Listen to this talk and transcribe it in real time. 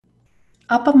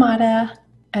Appamada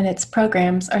and its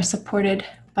programs are supported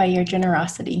by your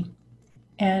generosity,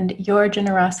 and your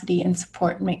generosity and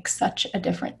support makes such a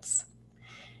difference.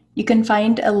 You can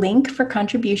find a link for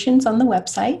contributions on the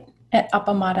website at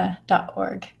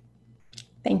appamada.org.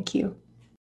 Thank you.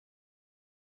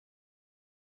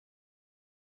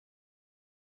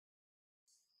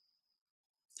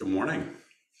 Good morning.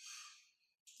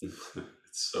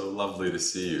 It's so lovely to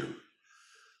see you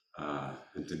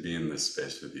and to be in this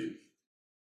space with you.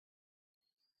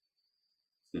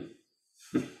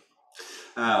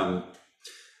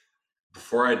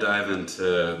 Before I dive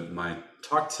into my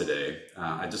talk today,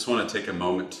 I just want to take a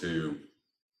moment to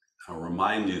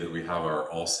remind you that we have our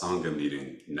All Sangha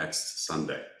meeting next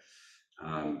Sunday.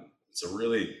 It's a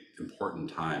really important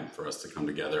time for us to come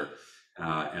together,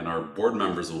 and our board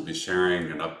members will be sharing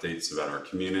updates about our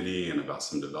community and about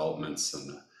some developments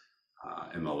and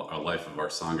in the life of our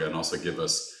Sangha, and also give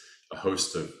us a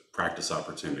host of practice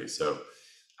opportunities. So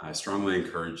I strongly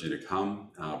encourage you to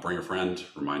come, bring a friend,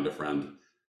 remind a friend.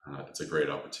 It's a great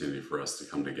opportunity for us to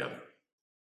come together.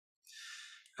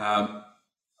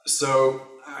 So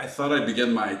I thought I'd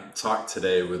begin my talk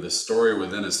today with a story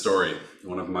within a story.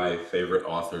 One of my favorite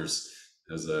authors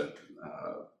is the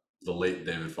late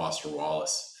David Foster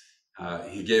Wallace.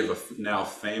 He gave a now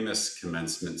famous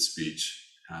commencement speech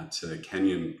to the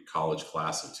Kenyon College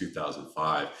class of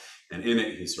 2005. And in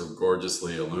it, he sort of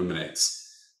gorgeously illuminates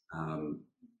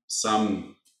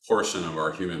some portion of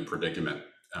our human predicament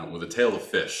with a tale of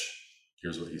fish.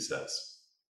 Here's what he says.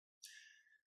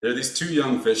 There are these two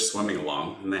young fish swimming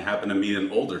along, and they happen to meet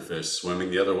an older fish swimming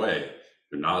the other way,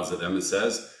 who nods at them and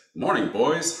says, "Morning,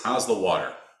 boys, how's the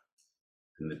water?"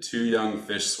 And the two young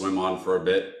fish swim on for a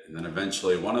bit, and then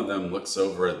eventually one of them looks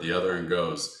over at the other and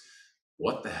goes,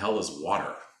 "What the hell is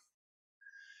water?"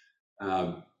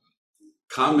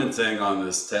 Commenting on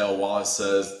this tale, Wallace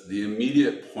says, the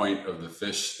immediate point of the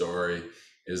fish story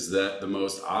is that the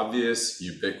most obvious,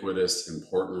 ubiquitous,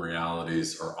 important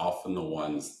realities are often the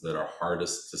ones that are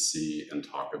hardest to see and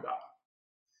talk about.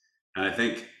 And I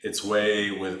think it's this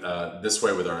way with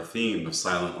our theme of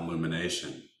silent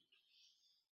illumination.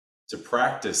 To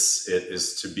practice it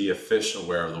is to be a fish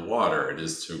aware of the water. It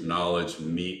is to acknowledge,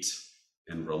 meet,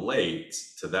 and relate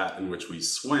to that in which we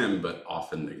swim but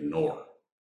often ignore.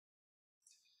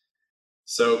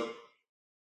 So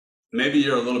maybe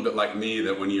you're a little bit like me,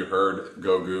 that when you heard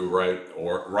Gogu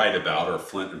write about, or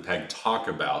Flint and Peg talk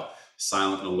about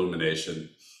silent illumination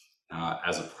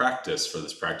as a practice for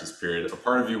this practice period, a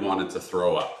part of you wanted to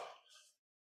throw up.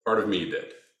 Part of me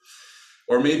did.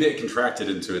 Or maybe it contracted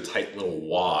into a tight little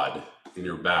wad in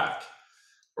your back.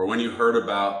 Or when you heard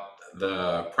about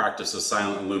the practice of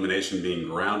silent illumination being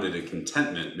grounded in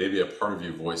contentment, maybe a part of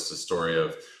you voiced a story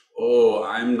of, "Oh,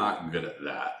 I'm not good at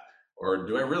that." Or,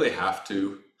 "Do I really have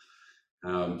to?"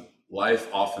 Life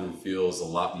often feels a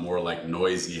lot more like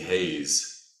noisy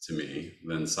haze to me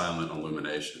than silent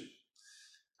illumination.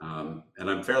 And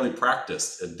I'm fairly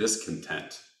practiced at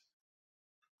discontent.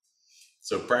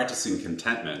 So practicing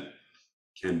contentment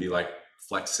can be like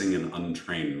flexing an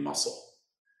untrained muscle.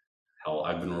 Hell,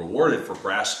 I've been rewarded for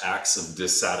brash acts of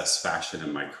dissatisfaction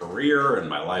in my career and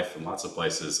my life in lots of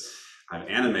places. I've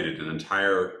animated an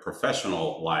entire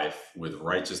professional life with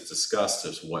righteous disgust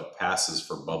as what passes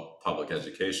for public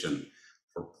education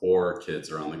for poor kids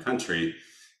around the country,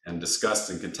 and disgust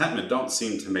and contentment don't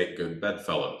seem to make good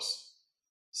bedfellows.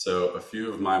 So a few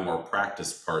of my more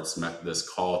practiced parts met this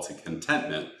call to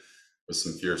contentment with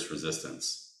some fierce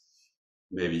resistance.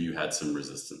 Maybe you had some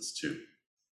resistance too.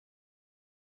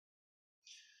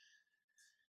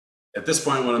 At this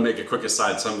point, I want to make a quick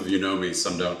aside. Some of you know me,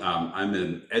 some don't. I'm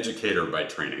an educator by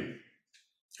training.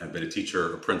 I've been a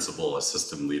teacher, a principal, a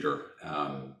system leader,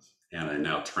 and I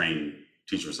now train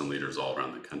teachers and leaders all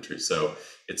around the country. So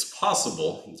it's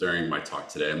possible during my talk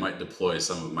today, I might deploy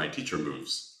some of my teacher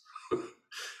moves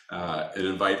and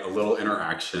invite a little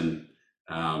interaction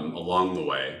along the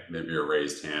way, maybe a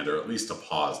raised hand or at least a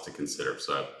pause to consider.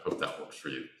 So I hope that works for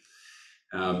you.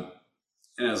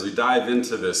 And as we dive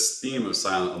into this theme of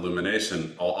silent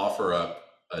illumination, I'll offer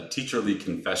up a teacherly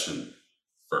confession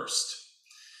first.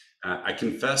 I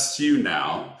confess to you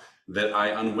now that I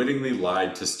unwittingly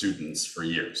lied to students for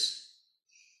years.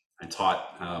 I've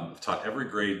taught every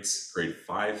grade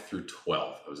 5 through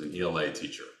 12. I was an ELA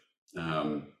teacher,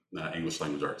 English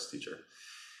language arts teacher.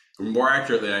 More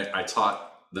accurately, I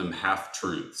taught them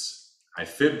half-truths. I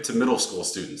fibbed to middle school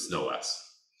students, no less.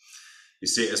 You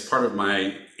see, as part of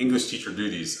my English teacher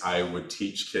duties, I would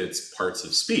teach kids parts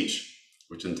of speech,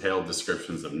 which entailed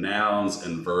descriptions of nouns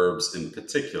and verbs in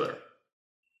particular.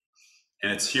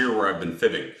 And it's here where I've been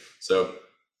fibbing. So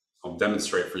I'll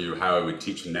demonstrate for you how I would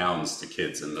teach nouns to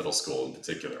kids in middle school in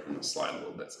particular. I'm going to slide a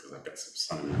little bit because I've got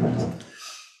some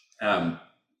sun.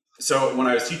 So when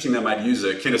I was teaching them, I'd use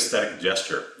a kinesthetic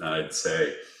gesture. And I'd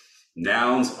say,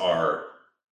 nouns are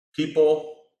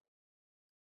people,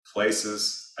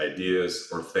 places, ideas,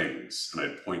 or things. And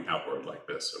I'd point outward like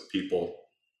this. So people,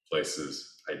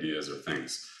 places, ideas, or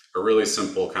things. A really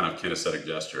simple kind of kinesthetic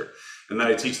gesture. And then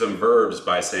I teach them verbs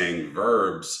by saying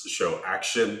verbs show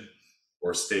action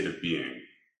or state of being.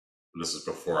 And this is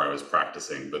before I was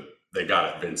practicing, but they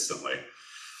got it instantly.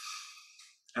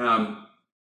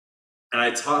 And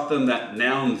I taught them that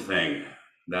noun thing,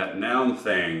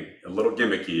 a little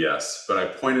gimmicky, yes, but I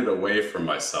pointed away from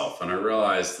myself, and I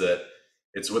realized that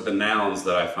it's with the nouns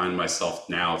that I find myself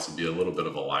now to be a little bit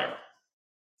of a liar.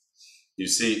 You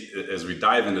see, as we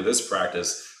dive into this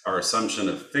practice, our assumption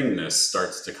of thingness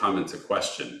starts to come into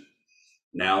question.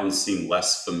 Nouns seem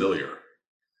less familiar.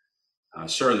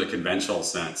 Sure, in the conventional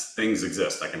sense, things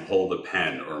exist. I can hold a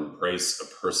pen or embrace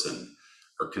a person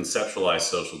or conceptualize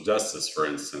social justice, for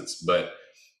instance. But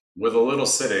with a little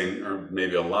sitting, or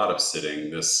maybe a lot of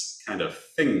sitting, this kind of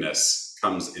thingness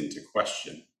comes into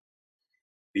question.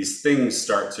 These things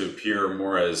start to appear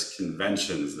more as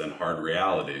conventions than hard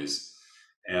realities.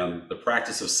 And the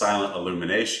practice of silent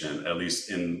illumination, at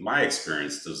least in my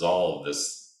experience, dissolves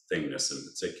this thingness in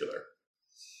particular.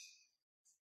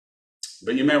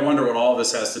 But you may wonder what all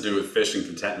this has to do with fish and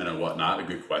contentment and whatnot. A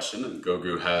good question, and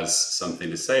Gogu has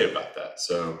something to say about that.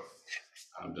 So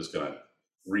I'm just going to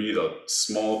read a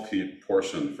small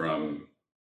portion from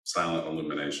Silent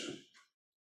Illumination.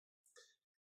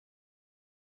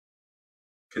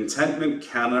 Contentment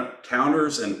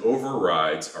counters and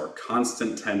overrides our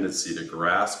constant tendency to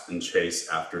grasp and chase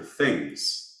after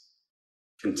things.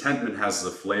 Contentment has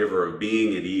the flavor of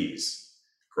being at ease,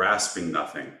 grasping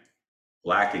nothing,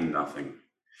 lacking nothing.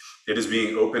 It is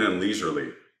being open and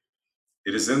leisurely.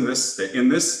 It is in this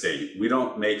state, we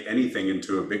don't make anything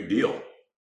into a big deal,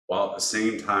 while at the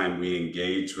same time we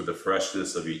engage with the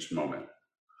freshness of each moment.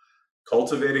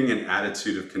 Cultivating an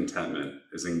attitude of contentment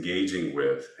is engaging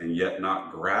with and yet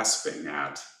not grasping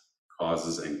at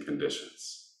causes and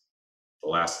conditions. The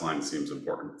last line seems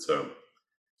important. So,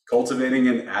 cultivating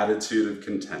an attitude of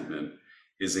contentment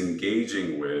is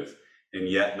engaging with and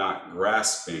yet not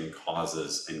grasping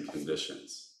causes and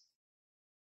conditions.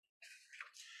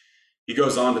 He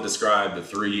goes on to describe the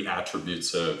three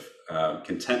attributes of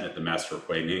contentment the Master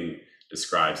Hui Ning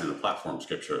describes in the platform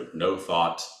scripture: no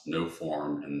thought, no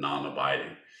form, and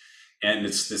non-abiding. And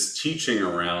it's this teaching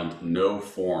around no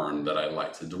form that I'd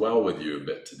like to dwell with you a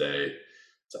bit today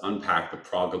to unpack the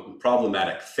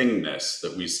problematic thingness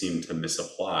that we seem to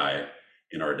misapply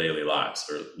in our daily lives,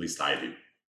 or at least I do.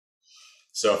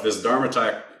 So if this Dharma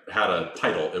talk had a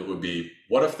title, it would be,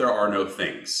 what if there are no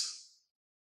things?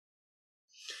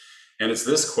 And it's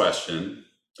this question,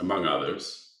 among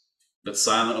others, that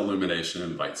Silent Illumination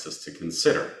invites us to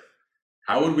consider.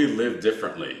 How would we live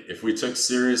differently if we took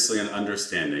seriously an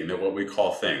understanding that what we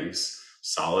call things,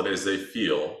 solid as they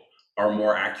feel, are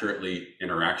more accurately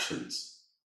interactions?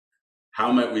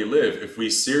 How might we live if we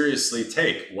seriously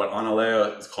take what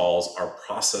Analayo calls our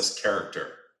process character?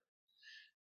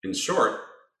 In short,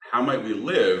 how might we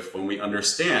live when we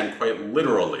understand quite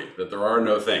literally that there are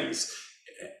no things?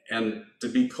 And to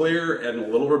be clear and a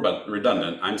little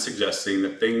redundant, I'm suggesting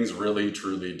that things really,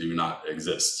 truly do not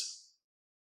exist.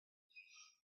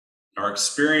 Our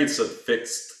experience of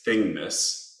fixed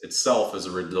thingness itself is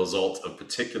a result of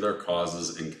particular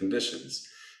causes and conditions,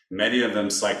 many of them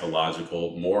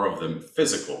psychological, more of them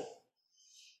physical.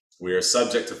 We are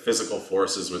subject to physical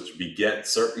forces which beget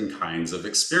certain kinds of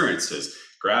experiences.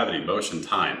 Gravity, motion,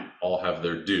 time all have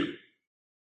their due.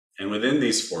 And within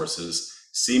these forces,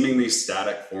 seemingly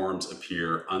static forms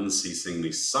appear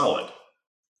unceasingly solid.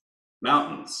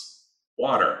 Mountains,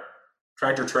 water,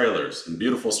 tractor trailers, and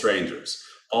beautiful strangers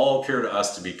all appear to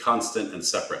us to be constant and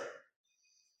separate.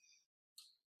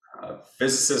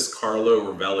 Physicist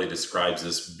Carlo Rovelli describes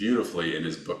this beautifully in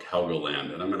his book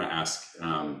Helgoland, and I'm going to ask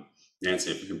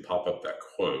Nancy if you can pop up that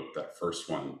quote, that first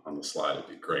one on the slide. It'd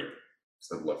be great,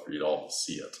 because I'd love for you all to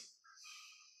see it.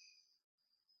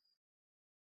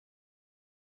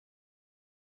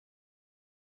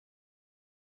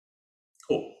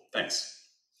 Cool, thanks.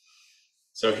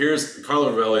 So here's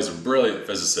Carlo Rovelli is a brilliant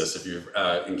physicist. If you've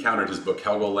encountered his book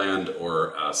Helgoland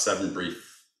or 7 Brief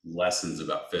Lessons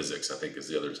About Physics, I think is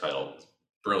the other title.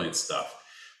 Brilliant stuff.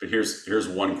 But here's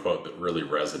one quote that really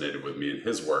resonated with me in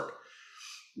his work.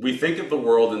 We think of the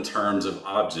world in terms of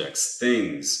objects,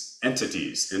 things,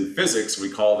 entities. In physics,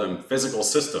 we call them physical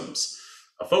systems.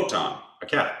 A photon, a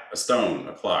cat, a stone,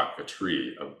 a clock, a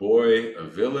tree, a boy, a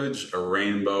village, a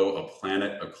rainbow, a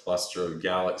planet, a cluster of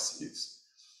galaxies.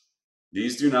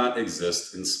 These do not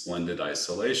exist in splendid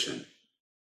isolation.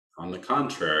 On the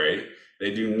contrary,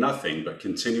 they do nothing but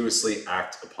continuously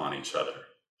act upon each other.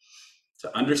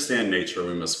 To understand nature,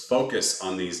 we must focus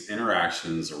on these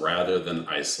interactions rather than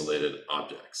isolated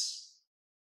objects.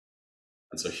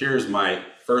 And so here's my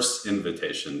first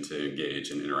invitation to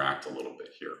engage and interact a little bit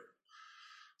here.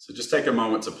 So just take a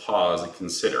moment to pause and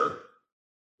consider,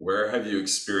 where have you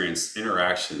experienced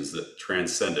interactions that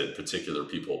transcended particular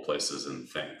people, places, and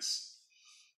things?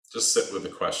 Just sit with the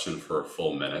question for a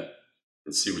full minute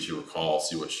and see what you recall,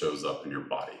 see what shows up in your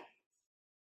body.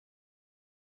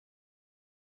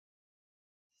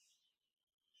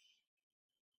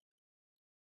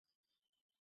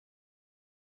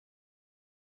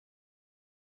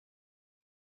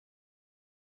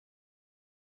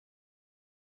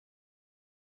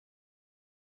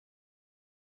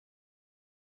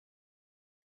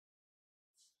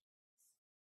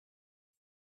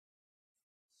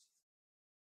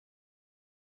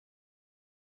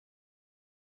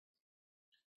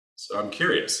 So I'm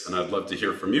curious, and I'd love to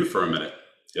hear from you for a minute.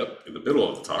 Yep, in the middle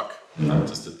of the talk, not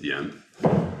just at the end.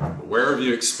 But where have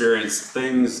you experienced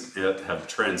things that have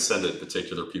transcended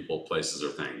particular people, places, or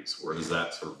things? Where does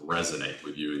that sort of resonate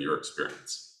with you in your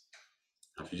experience?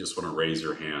 If you just want to raise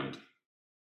your hand,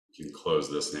 you can close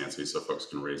this, Nancy, so folks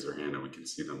can raise their hand and we can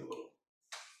see them a little.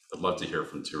 I'd love to hear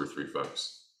from 2 or 3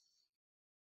 folks.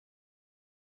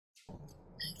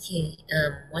 Okay,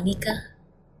 Monica.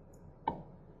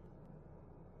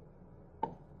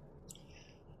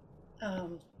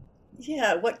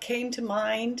 Yeah, what came to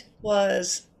mind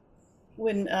was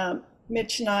when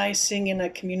Mitch and I sing in a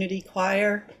community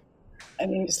choir. I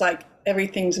mean, it's like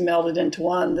everything's melded into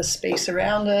one. The space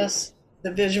around us,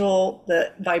 the visual,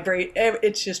 the vibrate,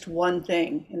 it's just one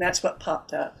thing. And that's what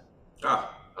popped up.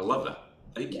 Ah, I love that.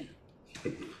 Thank you.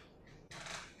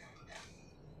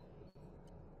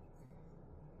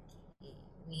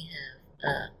 We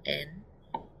have Anne.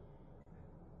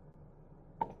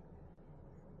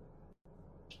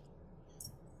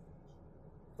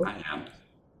 Hi, Anne.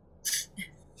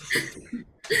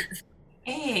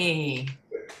 Hey,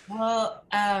 well,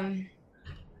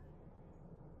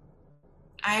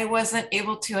 I wasn't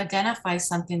able to identify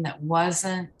something that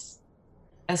wasn't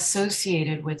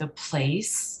associated with a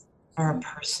place or a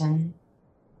person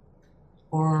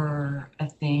or a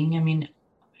thing. I mean,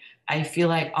 I feel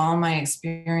like all my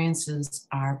experiences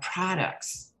are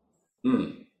products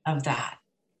of that,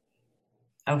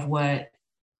 of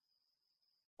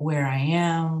where I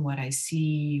am, what I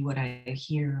see, what I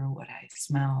hear, what I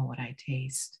smell, what I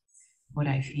taste, what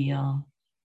I feel.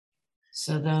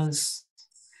 So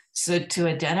to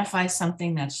identify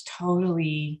something that's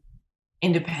totally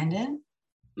independent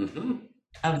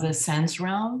of the sense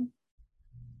realm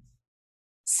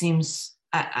seems,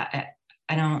 I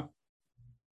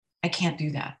can't do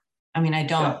that. I mean,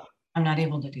 I'm not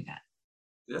able to do that.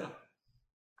 Yeah,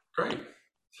 great.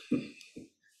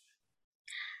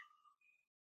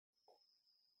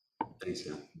 Thanks,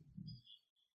 Anne.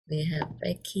 We have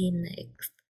Becky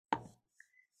next.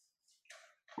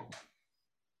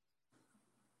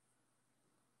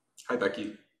 Hi,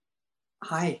 Becky.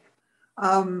 Hi.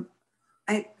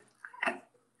 I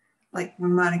like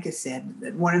when Monica said,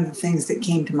 that one of the things that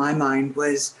came to my mind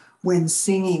was when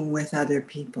singing with other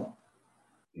people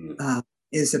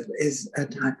is a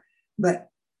time, but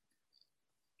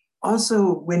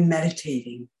also when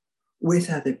meditating with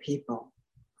other people,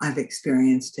 I've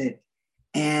experienced it,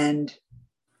 and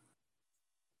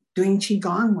doing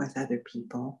qigong with other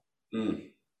people.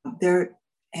 There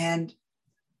and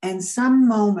some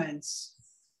moments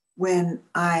when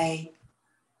I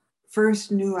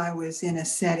first knew I was in a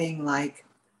setting like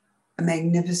a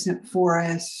magnificent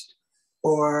forest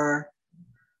or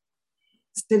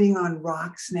sitting on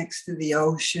rocks next to the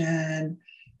ocean,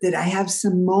 that I have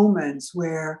some moments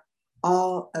where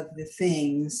all of the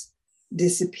things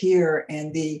disappear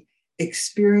and the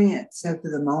experience of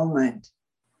the moment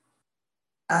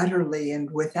utterly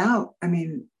and without,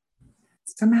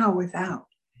 somehow without.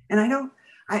 And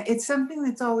it's something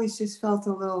that's always just felt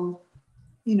a little,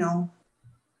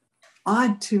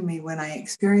 odd to me when I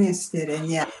experienced it, and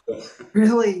yet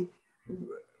really,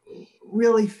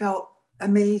 really felt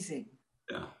amazing.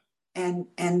 Yeah. And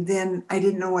then I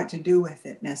didn't know what to do with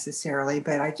it necessarily,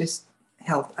 but I just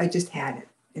had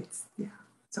it.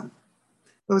 So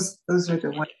those are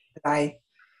the ones that I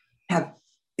have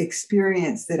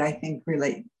experienced that I think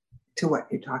relate to what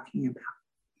you're talking about.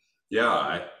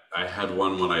 Yeah, I had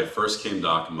one when I first came to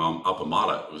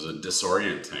Appamada. It was a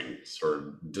disorienting sort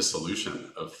of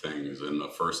dissolution of things in the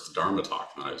first Dharma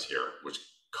talk that I was here, which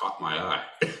caught my eye.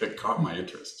 It caught my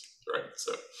interest, right?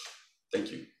 So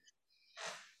thank you.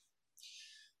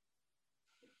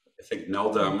 I think,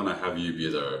 Nelda, I'm going to have you be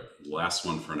the last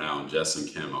one for now. And Jess and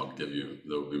Kim, I'll give you,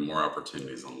 there'll be more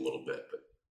opportunities in a little bit. But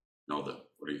Nelda,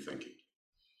 what are you thinking?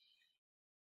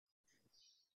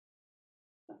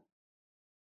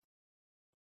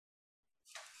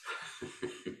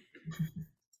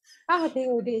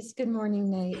 There it is. Good morning,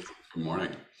 Nate. Good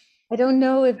morning. I don't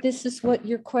know if this is what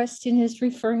your question is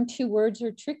referring to. Words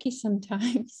are tricky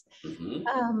sometimes.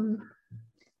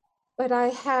 But I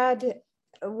had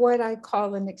what I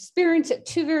call an experience at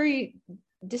two very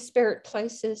disparate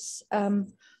places.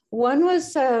 One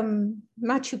was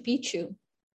Machu Picchu.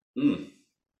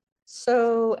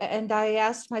 So, and I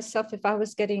asked myself if I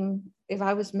was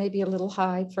maybe a little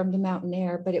high from the mountain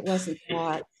air, but it wasn't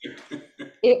that.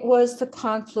 It was the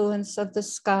confluence of the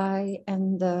sky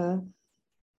and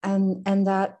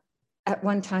that at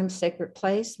one time sacred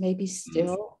place, maybe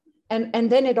still,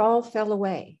 and then it all fell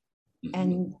away,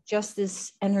 and just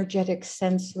this energetic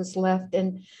sense was left,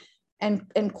 and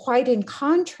quite in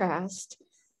contrast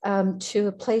to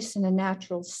a place in a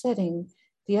natural setting.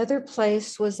 The other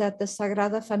place was at the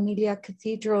Sagrada Familia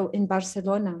Cathedral in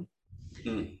Barcelona.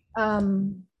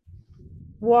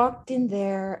 Walked in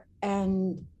there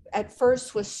and at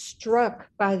first was struck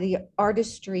by the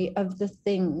artistry of the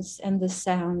things and the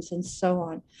sounds and so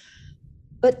on,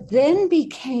 but then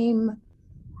became,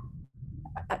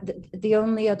 the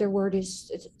only other word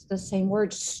is the same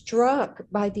word, struck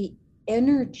by the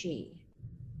energy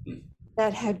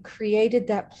that had created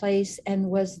that place and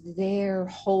was there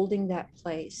holding that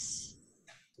place.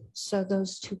 So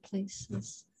those two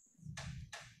places.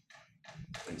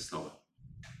 Thanks, Nola.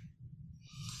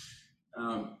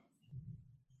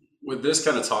 With this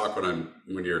kind of talk,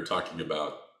 when you're talking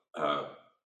about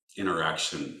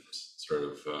interaction, sort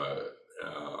of,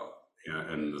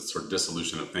 and the sort of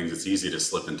dissolution of things, it's easy to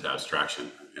slip into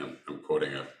abstraction. And I'm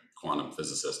quoting a quantum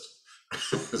physicist,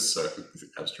 so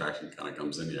abstraction kind of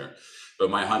comes in here. But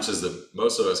my hunch is that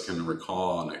most of us can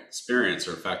recall and experience,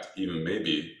 or in fact, even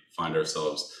maybe find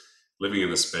ourselves living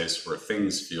in a space where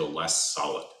things feel less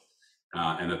solid.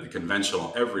 And that the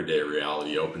conventional everyday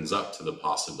reality opens up to the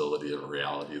possibility of a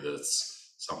reality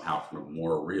that's somehow kind of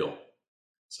more real.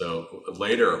 So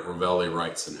later, Rovelli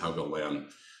writes in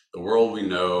Helgoland, the world we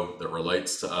know that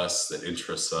relates to us, that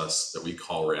interests us, that we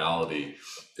call reality,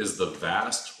 is the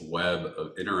vast web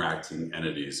of interacting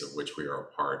entities of which we are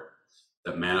a part,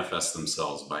 that manifest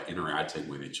themselves by interacting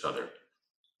with each other.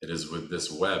 It is with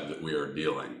this web that we are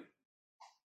dealing.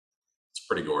 It's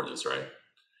pretty gorgeous, right?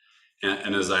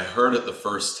 And as I heard it the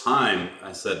first time,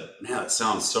 I said, man, it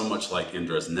sounds so much like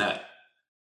Indra's net.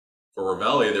 For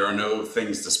Rovelli, there are no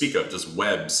things to speak of, just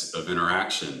webs of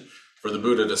interaction. For the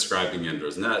Buddha describing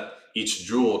Indra's net, each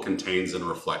jewel contains and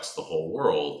reflects the whole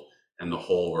world, and the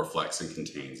whole reflects and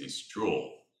contains each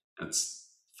jewel. And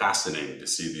it's fascinating to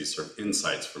see these sort of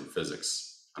insights from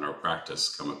physics and our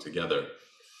practice come up together.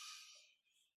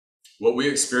 What we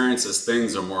experience as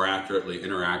things are more accurately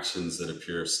interactions that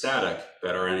appear static,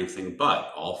 that are anything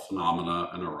but. All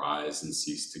phenomena and arise and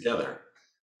cease together.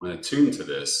 When attuned to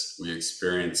this, we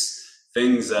experience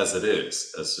things as it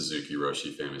is, as Suzuki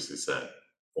Roshi famously said.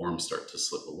 Forms start to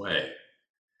slip away.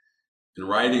 In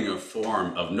writing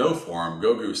of no form,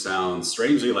 Gogu sounds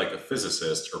strangely like a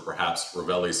physicist, or perhaps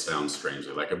Rovelli sounds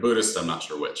strangely like a Buddhist. I'm not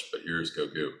sure which, but here's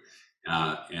Gogu.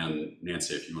 And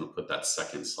Nancy, if you want to put that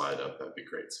second slide up, that'd be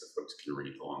great, so folks can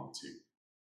read along too.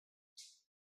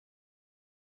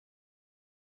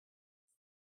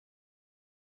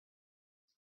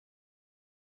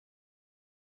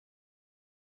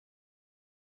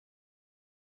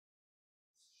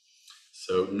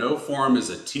 So no form is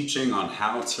a teaching on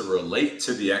how to relate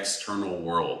to the external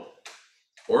world.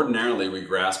 Ordinarily, we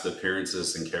grasp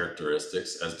appearances and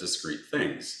characteristics as discrete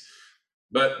things,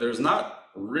 but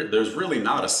there's really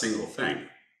not a single thing.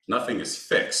 Nothing is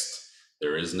fixed.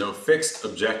 There is no fixed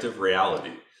objective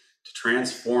reality. To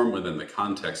transform within the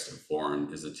context of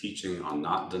form is a teaching on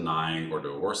not denying or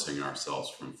divorcing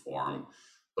ourselves from form,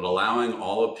 but allowing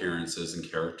all appearances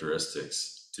and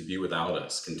characteristics to be without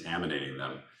us, contaminating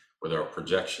them with our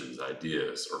projections,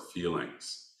 ideas, or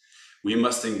feelings. We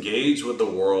must engage with the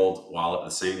world while at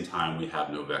the same time we have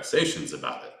no vexations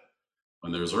about it.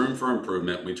 When there's room for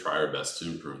improvement, we try our best to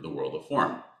improve the world of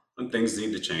form. When things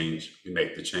need to change, we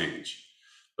make the change.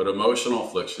 But emotional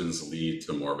afflictions lead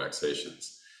to more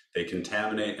vexations. They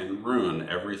contaminate and ruin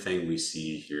everything we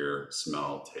see, hear,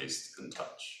 smell, taste, and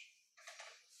touch.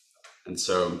 And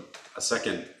so a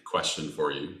second question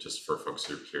for you, just for folks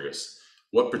who are curious.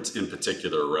 What in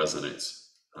particular resonates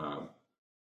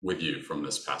with you from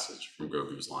this passage, from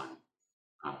Gogu's line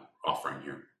offering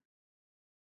here?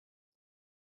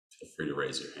 Feel free to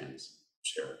raise your hands,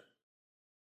 share it.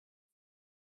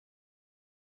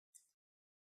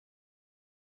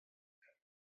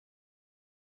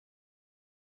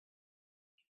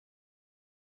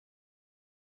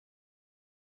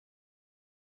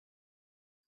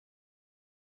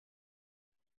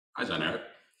 Hi, John Eric.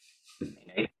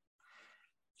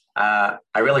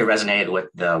 I really resonated with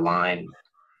the line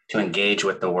to engage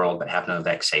with the world, but have no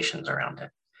vexations around it.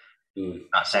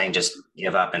 Not saying just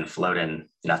give up and float in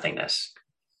nothingness.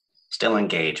 Still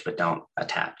engage, but don't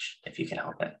attach if you can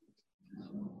help it.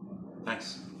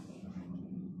 Thanks.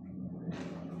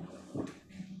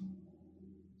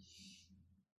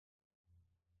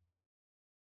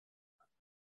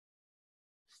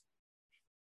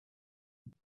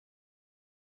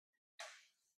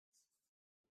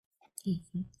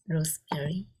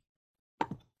 Rosemary.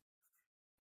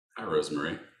 Hi,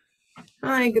 Rosemary.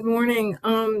 Hi, good morning.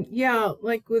 Yeah,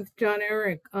 like with John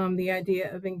Eric, the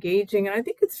idea of engaging, and I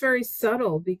think it's very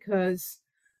subtle because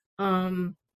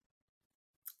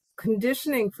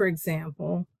conditioning, for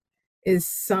example, is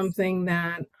something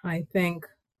that I think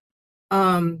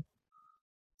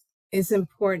is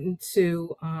important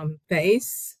to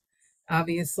face,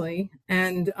 obviously,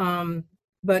 and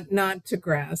but not to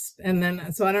grasp. And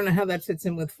then, so I don't know how that fits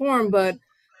in with form, but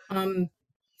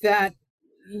that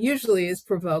usually is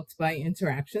provoked by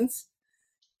interactions.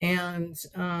 And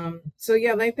so,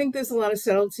 yeah, I think there's a lot of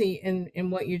subtlety in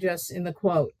what you just, in the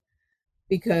quote,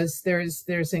 because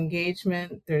there's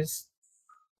engagement, there's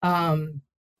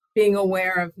being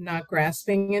aware of not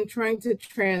grasping and trying to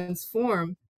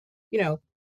transform,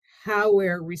 how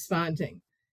we're responding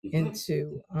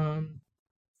into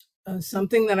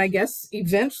something that I guess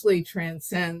eventually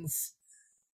transcends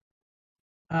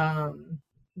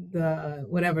the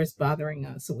whatever's bothering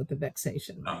us, or what the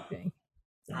vexation might be.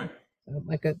 So, right.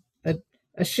 Like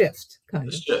a shift, kind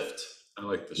of. Shift. I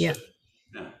like the shift.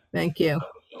 Yeah. Thank you.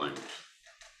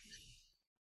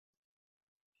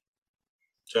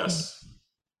 Jess,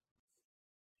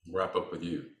 wrap up with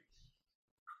you.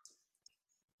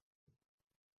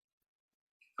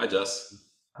 Hi, Jess.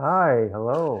 Hi,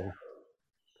 hello.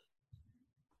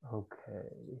 Okay,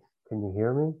 can you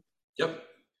hear me? Yep.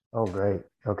 Oh, great.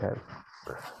 Okay.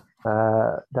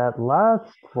 That last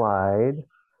slide,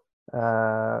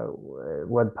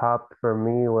 what popped for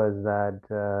me was that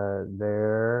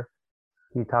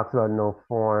he talks about no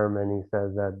form, and he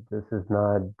says that this is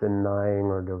not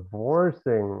denying or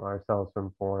divorcing ourselves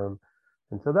from form.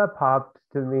 And so that popped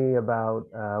to me about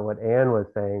what Anne was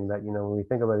saying, that, when we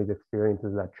think about these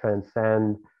experiences that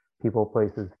transcend people,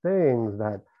 places, things,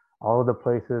 that all of the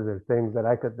places or things that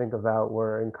I could think about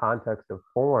were in context of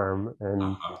form,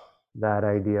 and that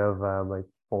idea of like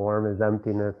form is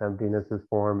emptiness, emptiness is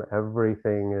form,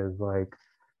 everything is like,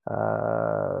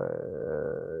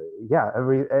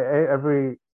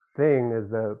 everything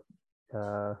is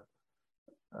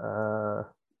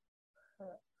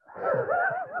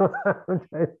I'm trying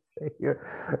to say here,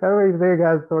 everything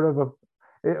has sort of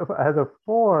has a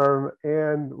form,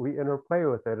 and we interplay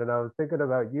with it. And I was thinking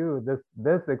about you,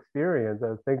 this experience.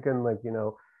 I was thinking, like,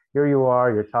 here you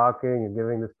are, you're talking, you're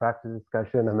giving this practice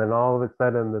discussion, and then all of a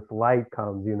sudden this light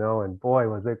comes, and boy,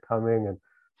 was it coming and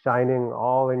shining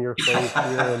all in your face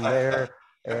here and there,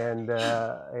 and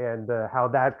how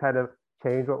that kind of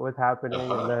changed what was happening.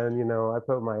 And then, I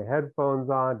put my headphones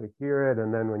on to hear it,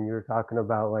 and then when you were talking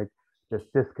about like this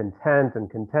discontent and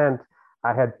content,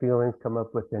 I had feelings come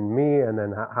up within me, and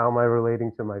then how am I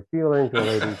relating to my feelings,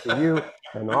 relating to you,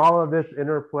 and all of this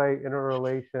interplay,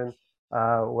 interrelation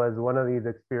was one of these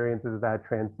experiences that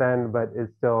transcend, but is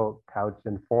still couched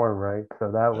in form, right?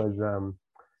 So that was,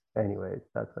 anyways,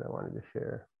 that's what I wanted to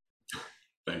share.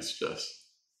 Thanks, Jess.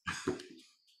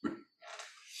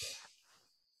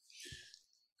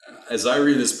 As I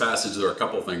read this passage, there are a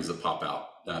couple of things that pop out.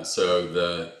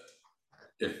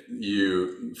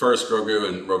 First, Gogu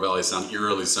and Rovelli sound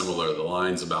eerily similar. The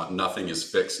lines about nothing is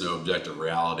fixed, no objective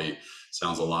reality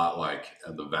sounds a lot like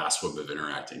the vast web of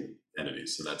interacting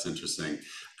entities. So that's interesting.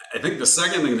 I think the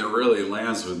second thing that really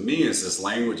lands with me is this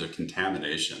language of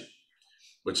contamination,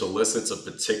 which elicits a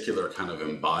particular kind of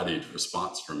embodied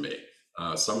response from me.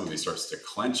 Some of me starts to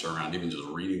clench around even just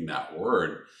reading that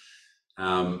word.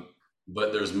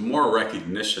 But there's more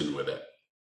recognition with it.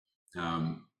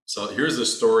 So here's a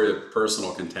story of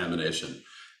personal contamination.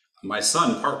 My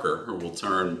son, Parker, who will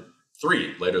turn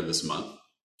 3 later this month,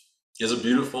 is a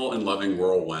beautiful and loving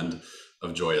whirlwind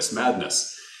of joyous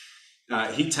madness.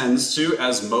 He tends to,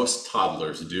 as most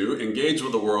toddlers do, engage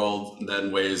with the world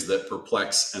in ways that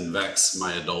perplex and vex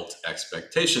my adult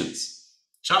expectations.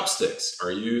 Chopsticks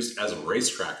are used as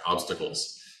racetrack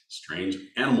obstacles. Strange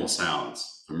animal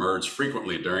sounds emerge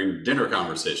frequently during dinner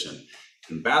conversation.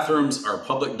 And bathrooms are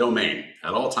public domain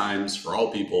at all times for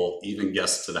all people, even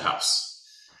guests to the house.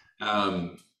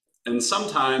 And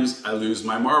sometimes I lose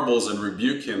my marbles and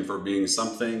rebuke him for being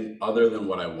something other than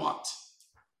what I want.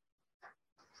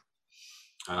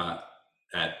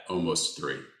 At almost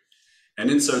 3. And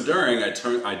in so doing,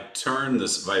 I turn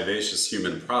this vivacious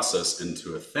human process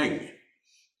into a thing.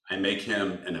 I make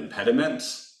him an impediment,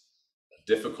 a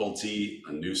difficulty,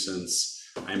 a nuisance.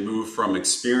 I move from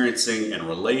experiencing and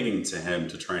relating to him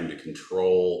to trying to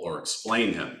control or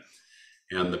explain him.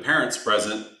 And the parents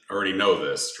present already know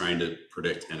this, trying to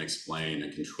predict and explain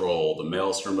and control the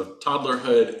maelstrom of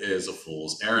toddlerhood is a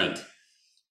fool's errand,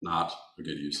 not a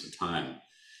good use of time.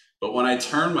 But when I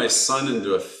turn my son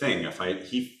into a thing,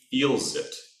 he feels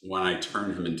it when I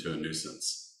turn him into a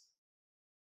nuisance.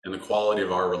 And the quality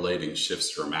of our relating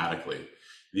shifts dramatically.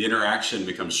 The interaction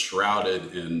becomes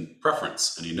shrouded in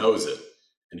preference, and he knows it.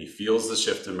 And he feels the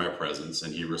shift in my presence,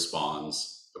 and he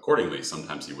responds accordingly.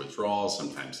 Sometimes he withdraws,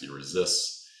 sometimes he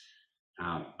resists,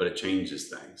 but it changes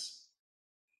things.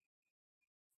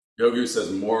 Gogu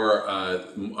says more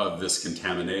of this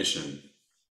contamination.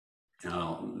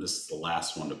 This is the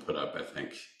last one to put up, I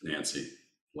think, Nancy,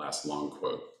 last long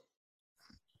quote.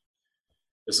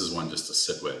 This is one just to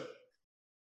sit with.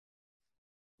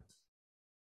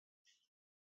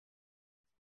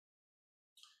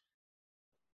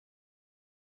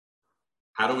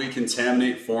 How do we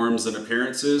contaminate forms and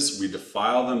appearances? We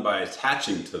defile them by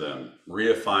attaching to them,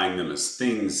 reifying them as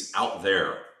things out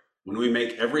there. When we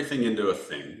make everything into a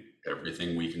thing,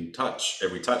 everything we can touch,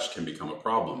 every touch can become a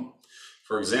problem.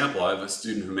 For example, I have a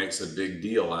student who makes a big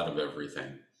deal out of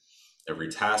everything.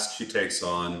 Every task she takes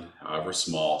on, however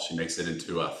small, she makes it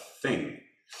into a thing.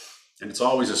 And it's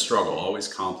always a struggle, always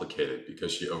complicated,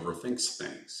 because she overthinks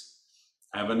things.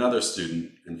 I have another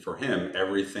student, and for him,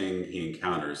 everything he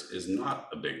encounters is not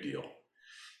a big deal.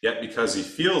 Yet because he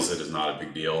feels it is not a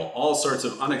big deal, all sorts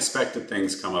of unexpected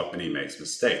things come up and he makes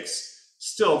mistakes.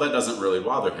 Still, that doesn't really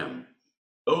bother him.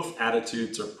 Both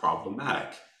attitudes are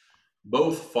problematic.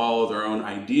 Both follow their own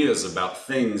ideas about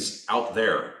things out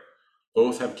there.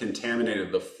 Both have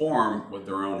contaminated the form with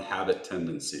their own habit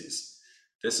tendencies.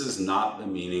 This is not the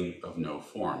meaning of no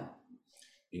form.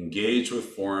 Engage with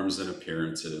forms and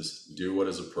appearances, do what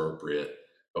is appropriate,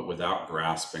 but without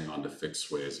grasping onto fixed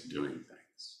ways of doing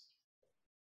things.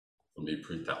 Let me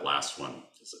repeat that last one,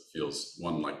 because it feels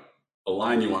one like a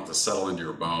line you want to settle into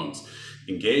your bones.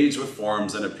 Engage with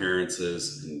forms and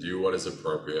appearances and do what is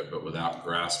appropriate, but without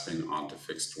grasping onto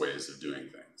fixed ways of doing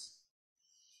things.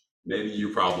 Maybe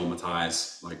you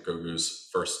problematize like Gogu's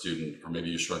first student, or maybe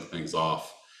you shrug things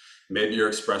off. Maybe your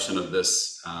expression of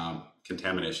this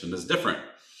contamination is different.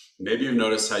 Maybe you've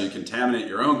noticed how you contaminate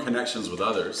your own connections with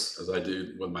others, as I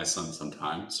do with my son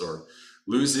sometimes, or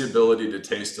lose the ability to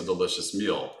taste a delicious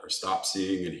meal, or stop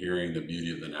seeing and hearing the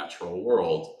beauty of the natural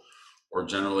world, or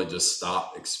generally just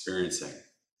stop experiencing.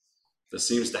 This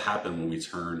seems to happen when we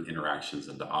turn interactions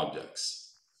into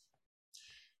objects.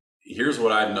 Here's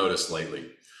what I've noticed lately.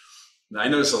 I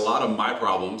notice a lot of my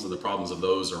problems and the problems of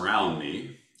those around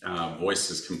me,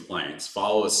 voices, complaints,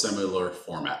 follow a similar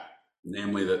format,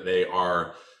 namely that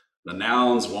the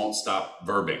nouns won't stop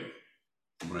verbing.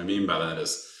 What I mean by that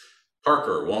is,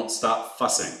 Parker won't stop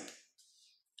fussing.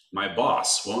 My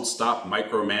boss won't stop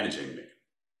micromanaging me.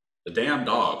 The damn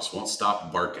dogs won't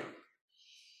stop barking.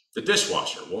 The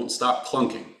dishwasher won't stop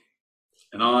clunking.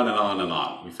 And on and on and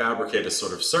on. We fabricate a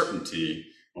sort of certainty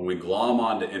when we glom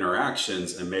onto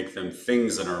interactions and make them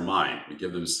things in our mind. We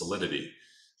give them solidity.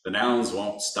 The nouns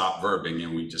won't stop verbing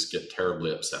and we just get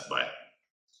terribly upset by it.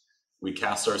 We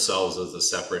cast ourselves as the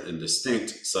separate and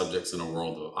distinct subjects in a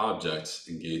world of objects,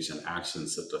 engaged in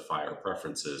actions that defy our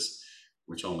preferences,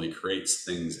 which only creates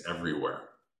things everywhere.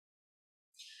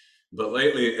 But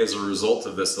lately, as a result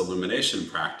of this illumination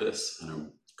practice, and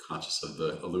I'm conscious of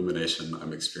the illumination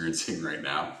I'm experiencing right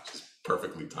now, which is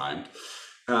perfectly timed.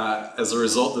 As a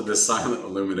result of this silent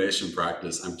illumination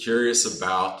practice, I'm curious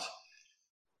about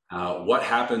what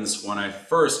happens when I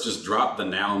first just drop the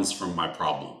nouns from my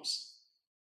problems.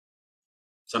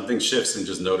 Something shifts in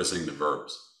just noticing the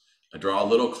verbs. I draw a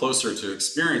little closer to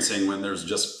experiencing when there's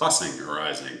just fussing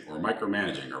arising, or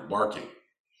micromanaging, or barking.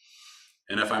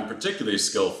 And if I'm particularly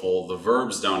skillful, the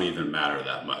verbs don't even matter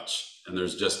that much. And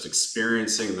there's just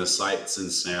experiencing the sights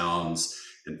and sounds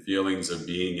and feelings of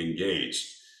being engaged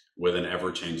with an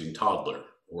ever-changing toddler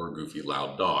or a goofy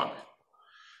loud dog.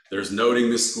 There's noting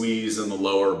the squeeze in the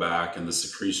lower back and the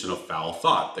secretion of foul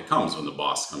thought that comes when the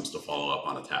boss comes to follow up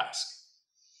on a task,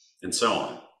 and so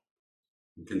on.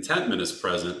 When contentment is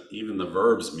present, even the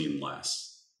verbs mean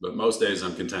less. But most days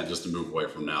I'm content just to move away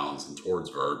from nouns and towards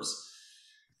verbs.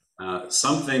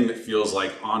 Something that feels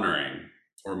like honoring,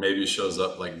 or maybe shows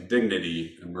up like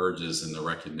dignity, emerges in the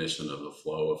recognition of the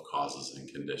flow of causes and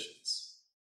conditions.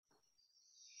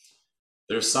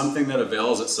 There's something that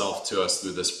avails itself to us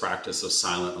through this practice of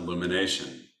silent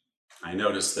illumination. I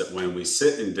notice that when we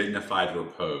sit in dignified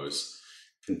repose,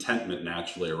 contentment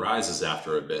naturally arises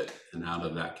after a bit, and out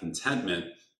of that contentment,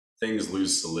 things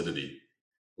lose solidity,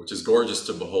 which is gorgeous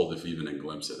to behold if even in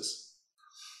glimpses.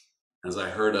 As I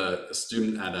heard a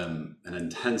student at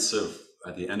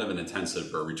the end of an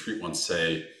intensive or a retreat once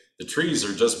say, the trees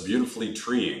are just beautifully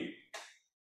treeing,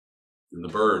 and the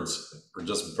birds are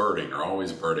just birding, are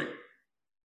always birding.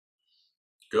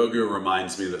 Gogu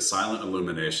reminds me that silent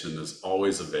illumination is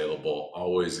always available,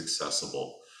 always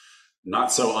accessible, not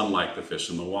so unlike the fish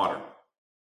in the water.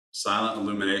 Silent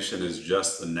illumination is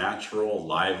just the natural,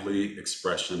 lively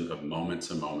expression of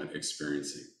moment-to-moment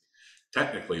experiencing.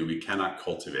 Technically, we cannot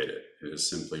cultivate it. It is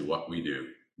simply what we do,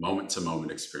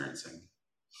 moment-to-moment experiencing.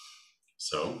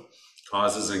 So,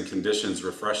 causes and conditions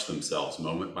refresh themselves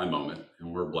moment by moment,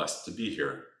 and we're blessed to be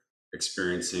here,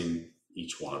 experiencing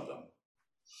each one of them.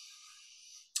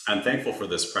 I'm thankful for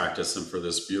this practice and for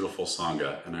this beautiful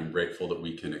Sangha, and I'm grateful that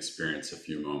we can experience a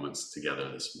few moments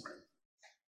together this morning.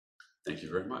 Thank you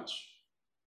very much.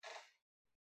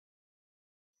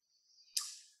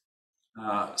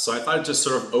 So I thought I'd just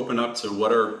sort of open up to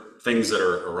what are things that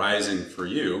are arising for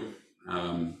you,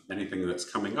 anything that's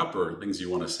coming up or things you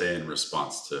want to say in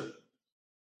response to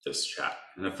this chat.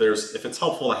 And if it's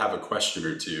helpful to have a question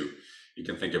or two, you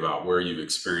can think about where you've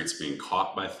experienced being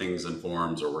caught by things and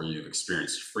forms, or where you've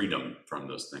experienced freedom from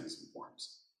those things and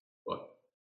forms. But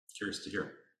curious to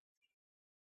hear.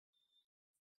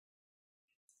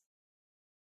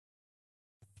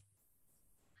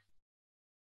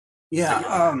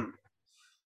 Yeah,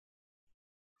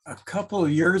 a couple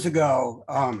of years ago,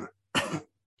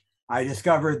 I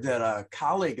discovered that a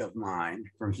colleague of mine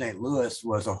from St. Louis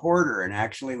was a hoarder and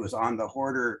actually was on the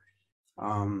Hoarder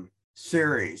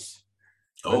series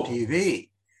on TV.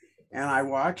 And I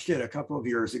watched it a couple of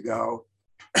years ago.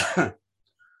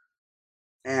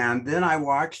 And then I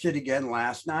watched it again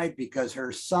last night because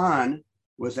her son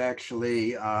was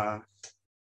actually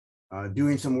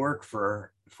doing some work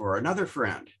for another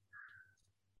friend,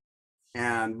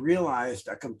 and realized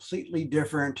a completely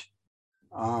different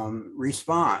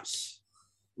response,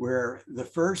 where the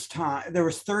first time there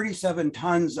was 37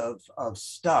 tons of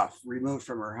stuff removed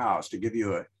from her house, to give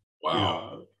you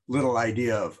a little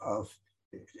idea of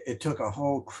it took a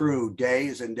whole crew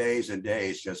days and days and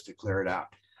days just to clear it out.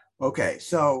 Okay,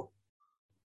 so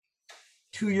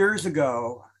 2 years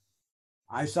ago,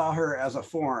 I saw her as a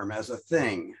form, as a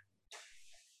thing.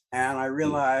 And I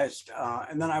realized,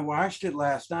 and then I watched it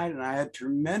last night, and I had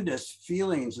tremendous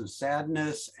feelings of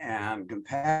sadness and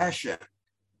compassion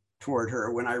toward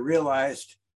her when I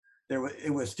realized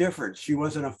it was different. She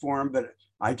wasn't a form, but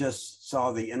I just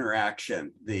saw the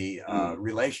interaction, the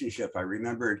relationship. I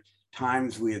remembered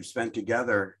times we had spent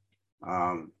together.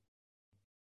 And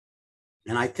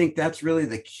I think that's really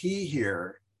the key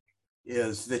here,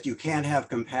 is that you can't have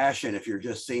compassion if you're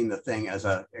just seeing the thing as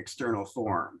an external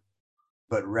form,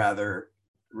 but rather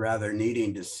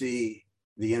needing to see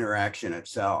the interaction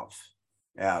itself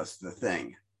as the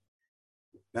thing.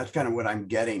 That's kind of what I'm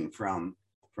getting from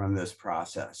this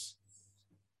process.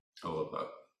 I love that.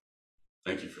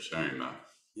 Thank you for sharing that.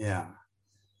 Yeah.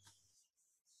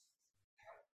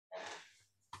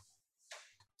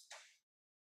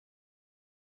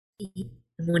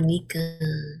 Monica.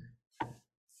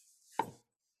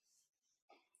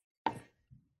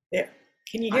 There.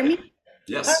 Can you hear me?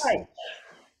 Yes. All right.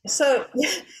 So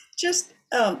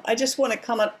I just want to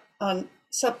comment on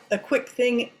a quick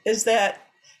thing, is that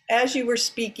as you were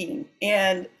speaking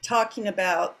and talking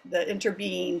about the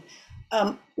interbeing,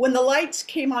 when the lights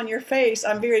came on your face,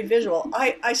 I'm very visual.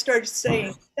 I started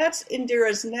saying, that's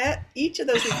Indira's net. Each of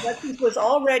those reflections was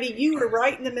already, you were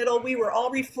right in the middle. We were all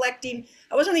reflecting.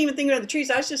 I wasn't even thinking of the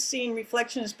trees. I was just seeing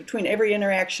reflections between every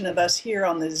interaction of us here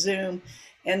on the Zoom.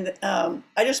 And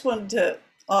I just wanted to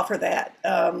offer that.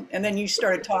 And then you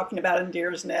started talking about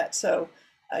Indira's net. So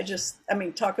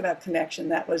talk about connection.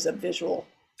 That was a visual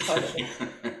part of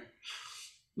it.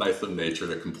 Nice of nature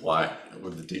to comply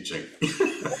with the teaching.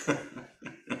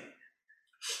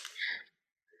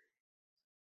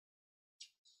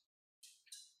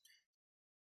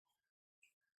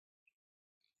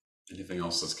 Anything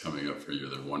else that's coming up for you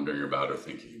that you're wondering about or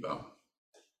thinking about?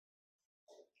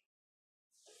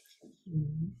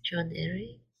 John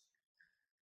Eric.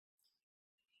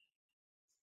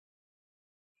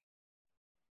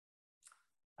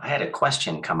 I had a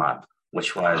question come up,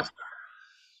 which was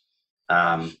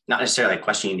not necessarily a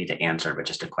question you need to answer, but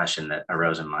just a question that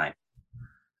arose in my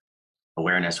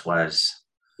awareness was,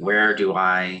 where do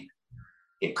I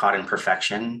get caught in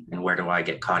perfection and where do I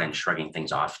get caught in shrugging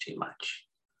things off too much?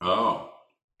 Oh.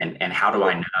 And how do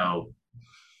I know,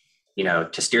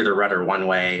 to steer the rudder one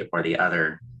way or the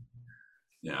other?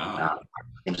 Yeah.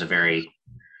 Seems a very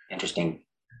interesting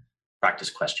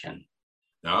practice question.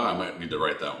 No, I might need to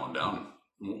write that one down.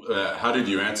 How did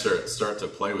you start to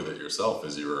play with it yourself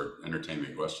as you were entertaining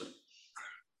the question?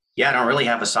 Yeah, I don't really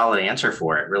have a solid answer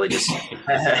for it. Really just,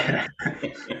 I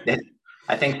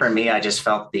think for me, I just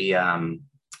felt the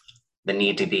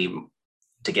need to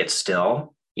get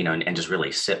still, and just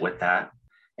really sit with that.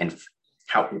 And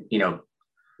how,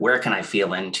 where can I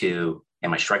feel into,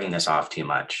 am I shrugging this off too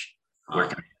much?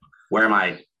 Where am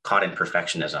I caught in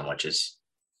perfectionism, which is,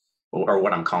 or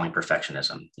what I'm calling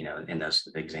perfectionism, in those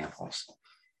examples.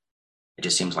 It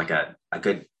just seems like a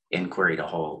good inquiry to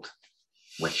hold,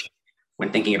 which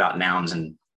when thinking about nouns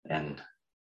and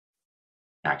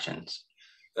actions.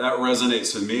 That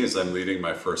resonates with me as I'm leading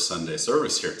my first Sunday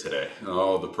service here today.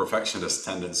 Oh, the perfectionist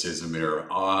tendencies in me are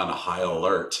on high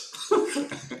alert.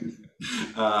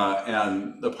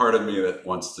 And the part of me that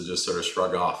wants to just sort of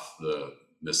shrug off the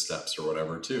missteps or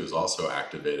whatever too is also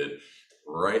activated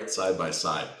right side by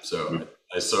side. So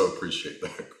I so appreciate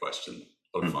that question.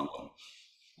 What a fun one.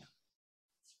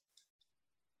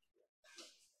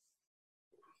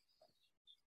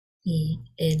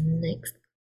 And next.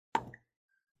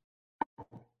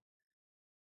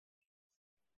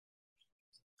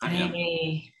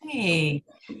 Hey.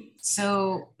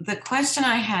 So the question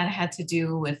I had to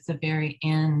do with the very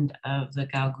end of the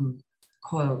Gaogu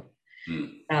quote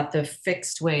about the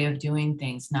fixed way of doing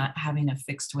things, not having a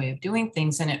fixed way of doing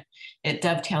things. And it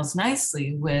dovetails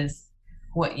nicely with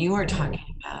what you were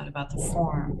talking about the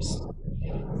forms.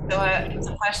 So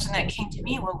the question that came to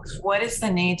me was, what is the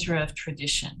nature of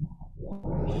tradition?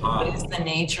 What is the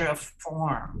nature of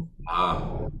form?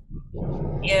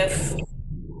 If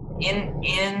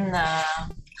in the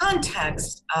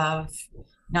context of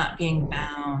not being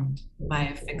bound by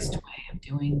a fixed way of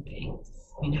doing things,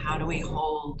 I mean, how do we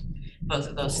hold both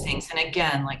of those things? And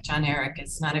again, like John Eric,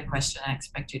 it's not a question I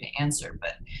expect you to answer,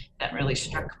 but that really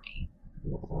struck me.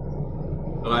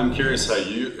 Well, I'm curious how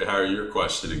you're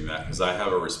questioning that, because I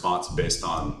have a response based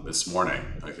on this morning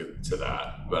to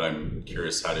that. But I'm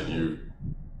curious, how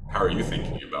are you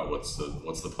thinking about what's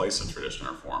the place of tradition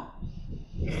or form?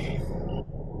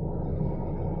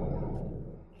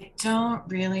 I don't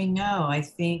really know. I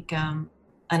think an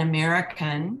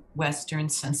American Western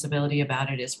sensibility about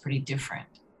it is pretty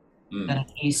different than an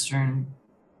Eastern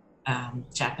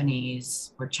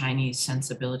Japanese or Chinese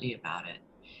sensibility about it.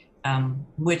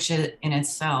 Which in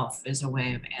itself is a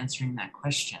way of answering that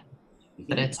question,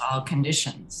 that it's all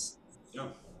conditions. Yeah.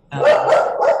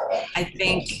 I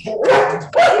think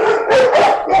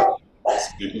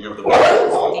speaking of the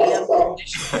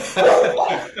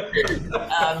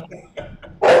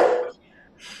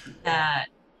that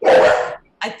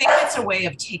I think it's a way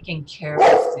of taking care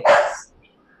of things.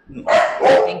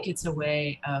 I think it's a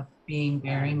way of being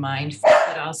very mindful,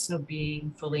 but also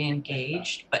being fully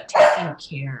engaged, but taking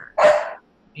care,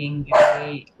 being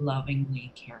very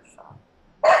lovingly careful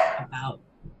about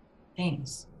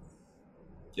things.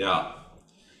 Yeah.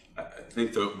 I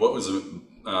think that what was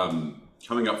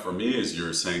coming up for me as you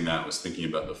were saying that was thinking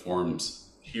about the forms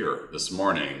here this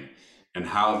morning and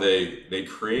how they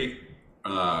create,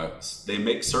 they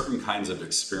make certain kinds of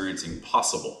experiencing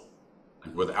possible.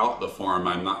 Like without the form,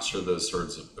 I'm not sure those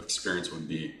sorts of experience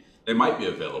they might be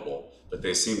available, but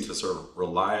they seem to sort of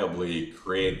reliably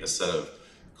create a set of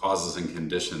causes and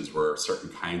conditions where certain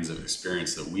kinds of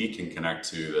experience that we can connect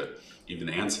to that even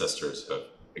ancestors have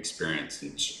experienced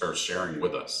and are sharing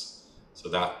with us. So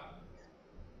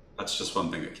that's just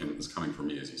one thing that is coming from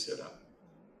me as you say that.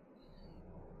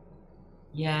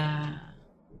 Yeah.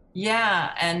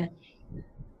 And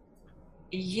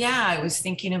I was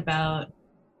thinking about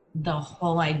the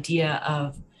whole idea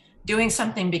of doing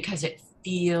something because it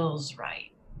feels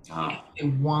right. You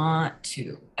want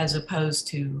to, as opposed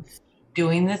to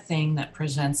doing the thing that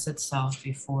presents itself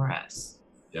before us.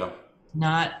 Yeah.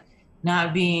 Not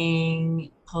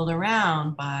being pulled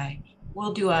around by,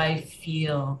 well, do I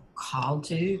feel called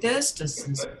to do this? Does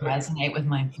this resonate with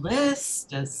my bliss?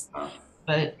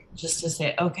 But just to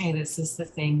say, okay, this is the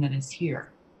thing that is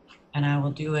here, and I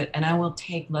will do it, and I will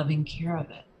take loving care of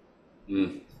it.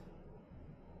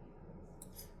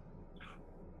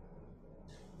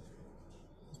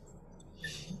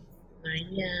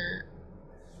 Yeah.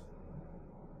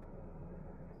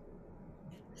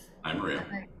 Hi, Maria.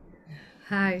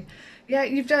 Hi. Yeah,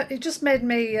 it just made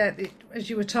me, as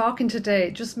you were talking today,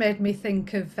 it just made me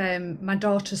think of my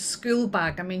daughter's school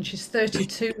bag. I mean, she's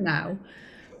 32 now,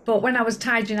 but when I was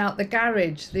tidying out the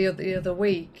garage the other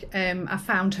week, I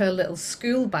found her little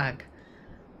school bag,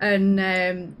 and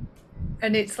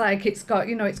it's like it's got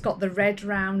it's got the red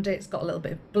round it, it's got a little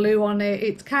bit of blue on it.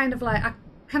 It's kind of like,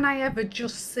 can I ever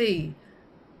just see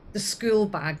the school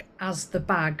bag as the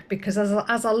bag? Because as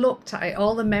I looked at it,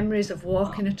 all the memories of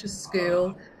walking her to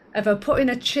school, of her putting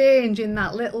a change in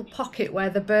that little pocket where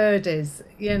the bird is,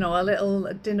 a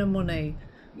little dinner money,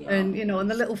 and and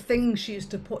the little things she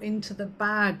used to put into the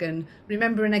bag, and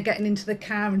remembering her getting into the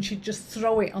car and she'd just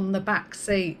throw it on the back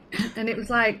seat. And it was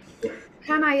like,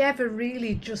 can I ever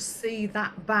really just see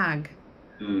that bag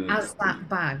as that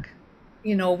bag,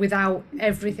 without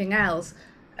everything else?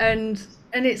 And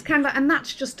it's kind of, and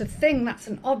that's just a thing, that's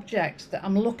an object that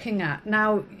I'm looking at.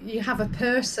 Now you have a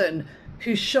person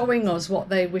who's showing us what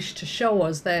they wish to show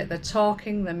us. They're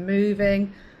talking, they're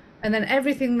moving, and then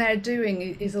everything they're doing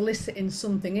is eliciting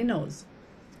something in us.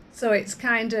 So it's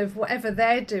kind of, whatever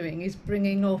they're doing is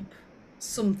bringing up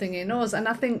something in us. And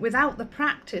I think without the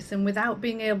practice and without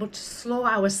being able to slow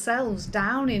ourselves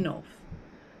down enough,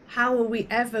 how are we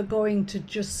ever going to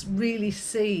just really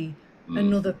see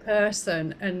another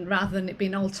person, and rather than it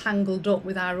being all tangled up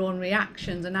with our own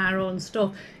reactions and our own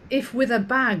stuff? If with a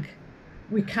bag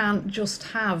we can't just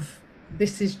have,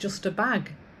 this is just a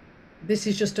bag, this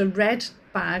is just a red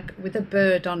bag with a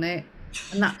bird on it,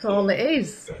 and that's all it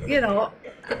is.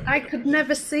 I could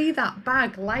never see that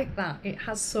bag like that. It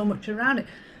has so much around it.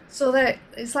 So that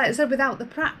it's like I said, without the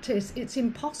practice, it's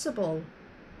impossible.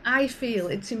 I feel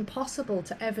it's impossible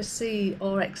to ever see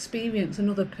or experience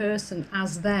another person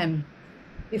as them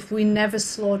if we never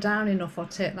slow down enough or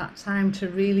take that time to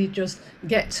really just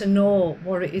get to know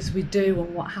what it is we do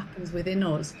and what happens within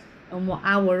us and what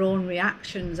our own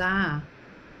reactions are,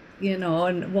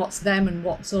 and what's them and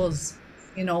what's us,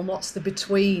 and what's the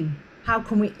between. How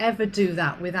can we ever do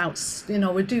that without,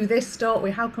 we do this, don't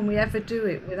we? How can we ever do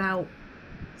it without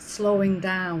slowing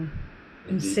down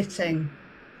and sitting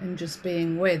and just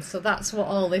being with? So that's what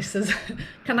all this is.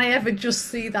 Can I ever just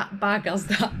see that bag as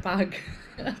that bag?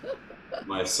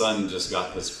 My son just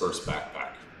got his first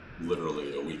backpack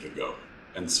literally a week ago.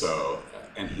 And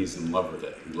he's in love with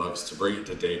it. He loves to bring it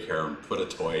to daycare and put a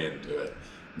toy into it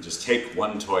and just take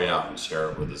one toy out and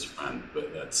share it with his friend.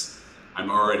 But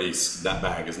that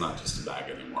bag is not just a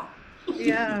bag anymore.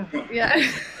 Yeah.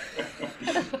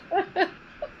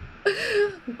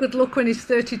 Good luck when he's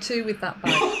 32 with that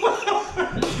bag.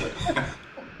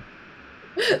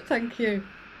 Thank you.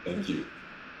 Thank you.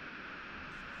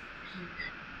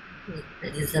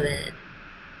 Elizabeth.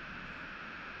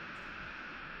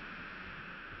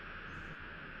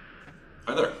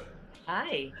 Hi there.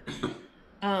 Hi.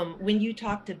 When you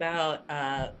talked about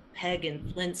Peg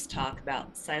and Flint's talk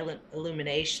about silent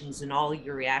illuminations and all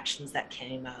your reactions that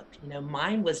came up,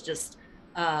 mine was just,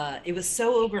 it was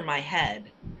so over my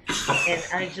head. And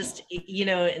I just,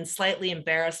 and slightly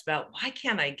embarrassed about, why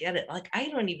can't I get it? Like, I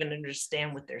don't even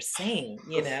understand what they're saying,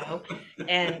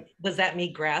 and was that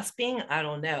me grasping? I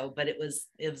don't know, but it was,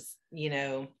 I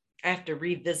have to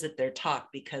revisit their talk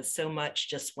because so much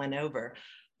just went over.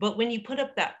 But when you put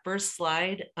up that first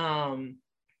slide, and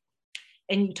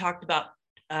you talked about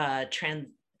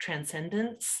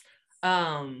transcendence,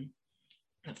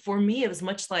 for me, it was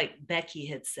much like Becky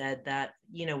had said that,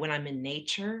 when I'm in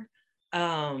nature,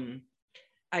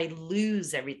 I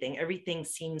lose everything. Everything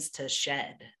seems to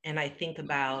shed. And I think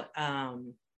about,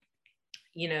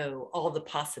 all the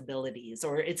possibilities,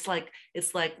 or it's like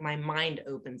my mind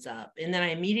opens up. And then I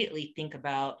immediately think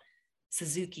about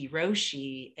Suzuki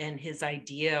Roshi and his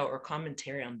idea or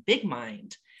commentary on big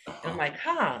mind. And I'm like,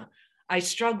 I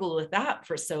struggled with that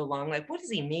for so long. Like, what does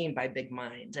he mean by big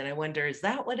mind? And I wonder, is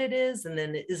that what it is? And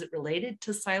then is it related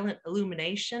to silent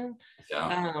illumination?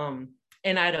 Yeah.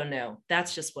 And I don't know.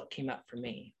 That's just what came up for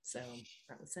me. So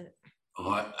that was it.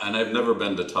 And I've never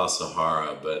been to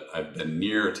Tassajara, but I've been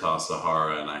near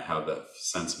Tassajara, and I have that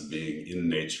sense of being in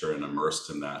nature and immersed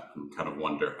in that, and kind of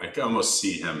wonder. I can almost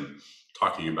see him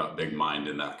talking about big mind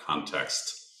in that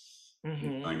context.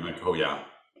 Mm-hmm. I'm like, oh yeah,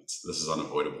 this is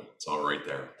unavoidable. It's all right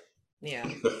there. Yeah.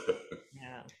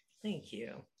 Yeah. Thank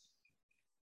you.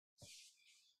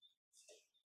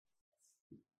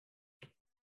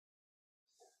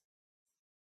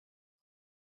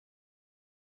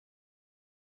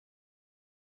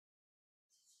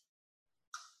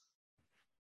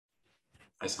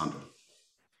 Hi, Sandra.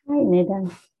 Hi,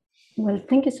 Neda. Well,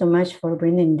 thank you so much for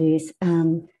bringing this.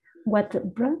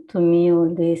 what brought to me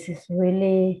all this is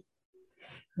really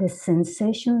the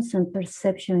sensations and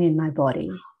perception in my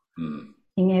body,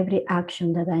 in every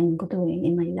action that I'm doing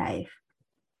in my life.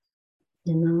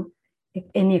 You know,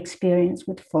 any experience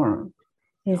with form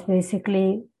is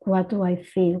basically, what do I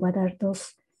feel? What are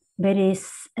those very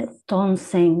tone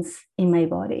things in my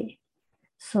body?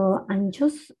 So I'm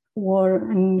just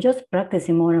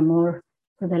practicing more and more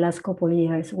for the last couple of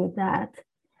years with that.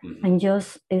 And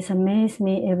it's amazed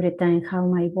me every time how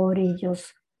my body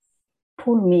just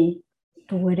pull me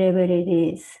to wherever it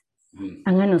is.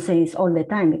 And I'm not saying it's all the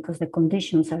time, because the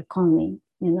conditions are coming,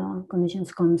 you know,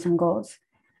 conditions comes and goes.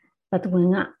 But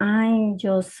when I'm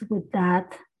just with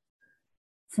that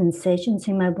sensations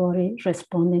in my body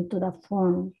responding to that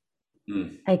form,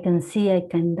 I can see I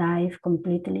can dive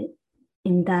completely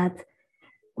in that,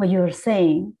 what you're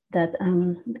saying, that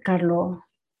Carlo,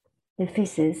 the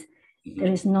physicist,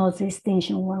 there is no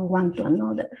distinction one to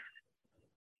another.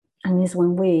 And it's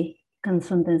when we can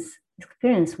sometimes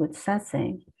experience with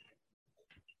satsang.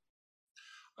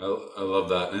 I love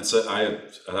that. And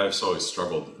I've always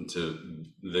struggled into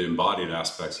the embodied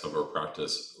aspects of our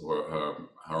practice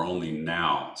are only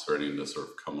now starting to sort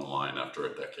of come online after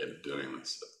a decade of doing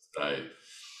this.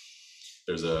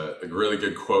 There's a really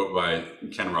good quote by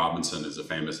Ken Robinson, who's a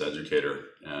famous educator,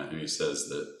 and he says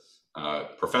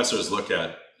that professors look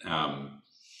at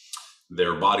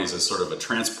their bodies as sort of a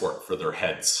transport for their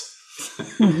heads.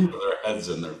 For their heads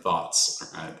and their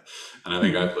thoughts, right? And I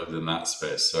think I've lived in that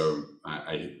space. So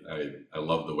I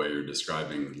love the way you're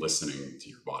describing listening to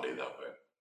your body that way.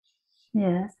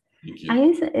 Yes. Thank you.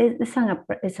 And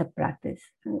it's a practice.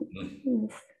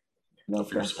 It's the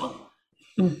fierce one.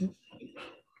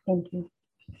 Thank you.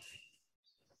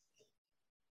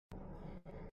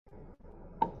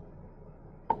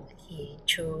 Okay,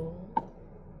 Joe.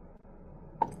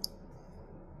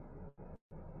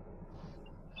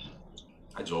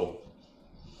 Hi, Joel.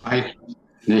 Hi,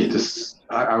 Nate.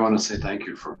 I want to say thank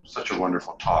you for such a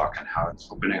wonderful talk, and how it's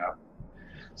opening up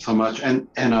so much, and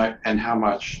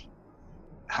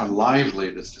how lively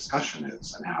this discussion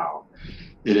is, and how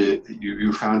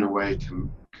you found a way to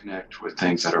connect with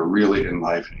things that are really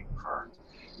enlivening for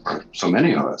so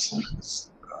many of us, and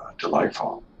it's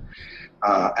delightful.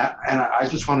 And I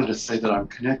just wanted to say that I'm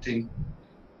connecting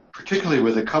particularly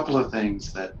with a couple of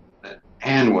things that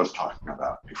Anne was talking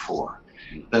about before.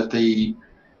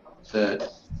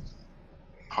 That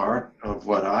part of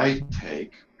what I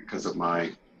take, because of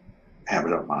my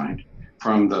habit of mind,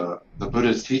 from the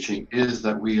Buddha's teaching is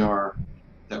that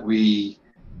we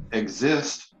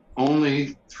exist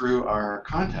only through our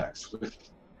contacts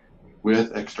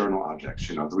with external objects.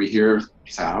 You know, we hear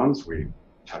sounds, we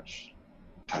touch,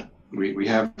 we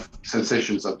have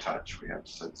sensations of touch, we have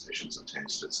sensations of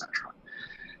taste, etc.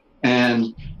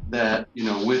 And that, you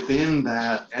know, within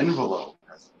that envelope,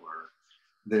 as it were,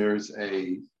 there's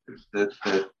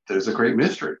a great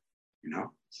mystery. You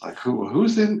know, it's like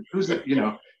who's in, you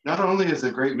know, not only is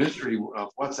a great mystery of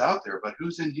what's out there, but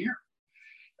who's in here.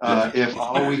 If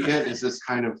all we get is this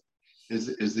kind of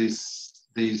is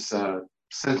these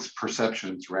sense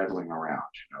perceptions rattling around,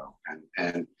 you know,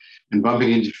 and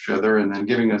bumping into each other, and then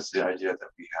giving us the idea that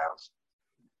we have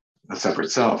a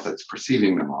separate self that's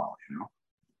perceiving them all, you know.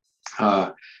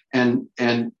 And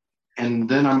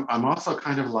then I'm also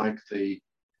kind of like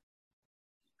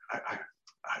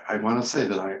I want to say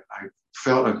that I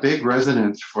felt a big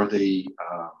resonance for the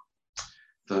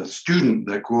student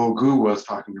that Guo Gu was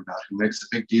talking about, who makes a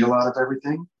big deal out of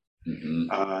everything.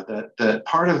 That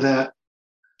part of that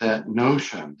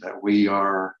notion that we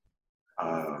are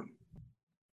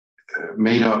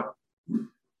made up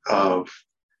of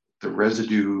the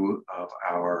residue of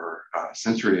our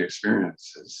sensory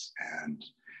experiences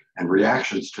and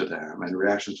reactions to them, and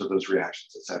reactions to those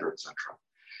reactions, et cetera, et cetera.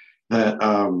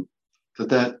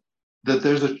 That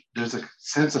there's a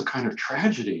sense of kind of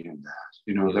tragedy in that,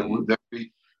 you know,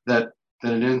 that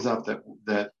it ends up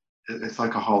that it's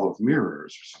like a hall of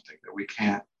mirrors or something, that we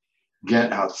can't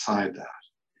get outside that.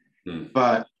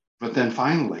 But then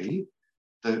finally,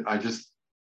 I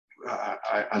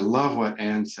love what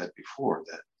Anne said before,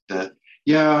 that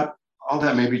yeah, all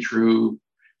that may be true,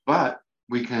 but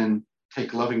we can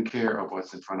take loving care of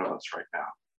what's in front of us right now.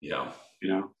 Yeah. You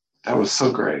know, that was so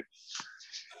great.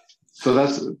 So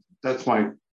that's my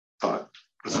thought.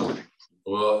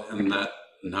 Well, and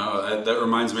that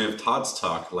reminds me of Todd's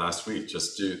talk last week.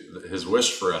 Just his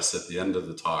wish for us at the end of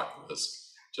the talk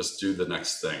was just do the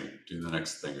next thing. Do the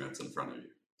next thing that's in front of you.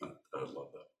 I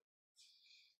love that.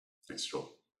 Thanks, Joel.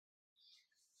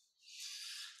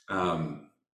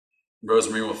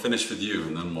 Rosemary, we'll finish with you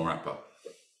and then we'll wrap up.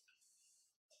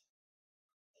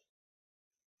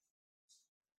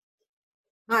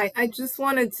 I just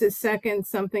wanted to second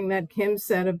something that Kim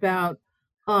said about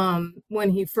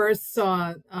when he first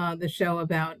saw the show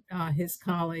about his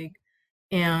colleague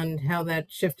and how that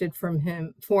shifted for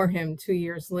him 2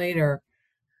 years later,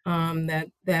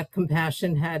 that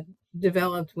compassion had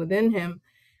developed within him.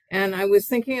 And I was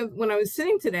thinking of, when I was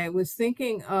sitting today, I was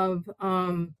thinking of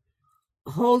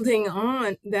holding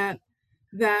on, that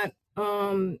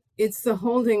it's the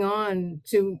holding on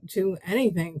to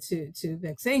anything, to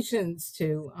vexations,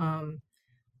 to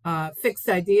fixed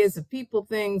ideas of people,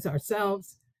 things,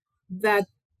 ourselves, that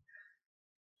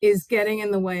is getting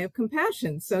in the way of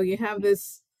compassion. So you have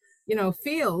this,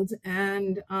 field,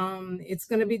 and it's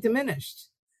going to be diminished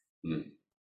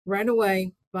right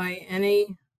away by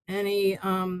any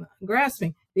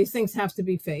grasping. These things have to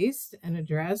be faced and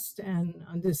addressed and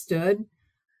understood.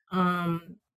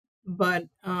 But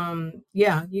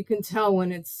yeah, you can tell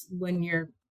when you're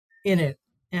in it,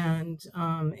 and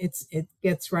it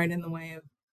gets right in the way of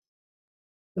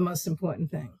the most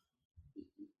important thing.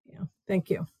 Yeah. Thank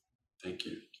you. Thank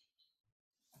you.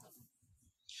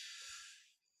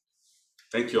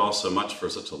 Thank you all so much for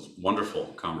such a wonderful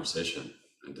conversation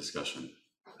and discussion.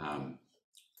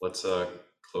 Let's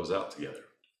close out together.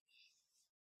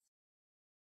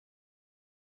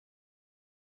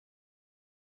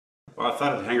 Well, I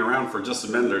thought I'd hang around for just a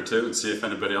minute or two and see if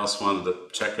anybody else wanted to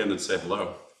check in and say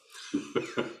hello.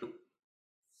 There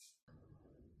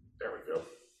we go.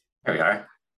 There we are.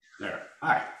 There.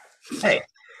 Hi. Hey,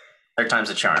 third time's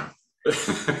a charm.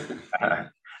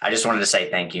 I just wanted to say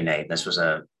thank you, Nate. This was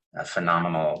a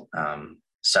phenomenal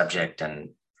subject, and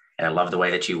I love the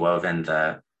way that you wove in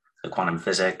the quantum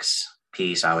physics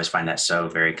piece. I always find that so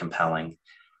very compelling,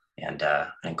 and an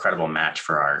incredible match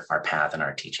for our path and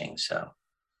our teaching. So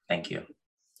thank you.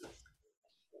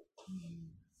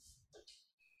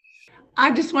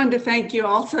 I just wanted to thank you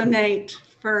also, Nate,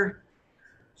 for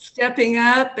stepping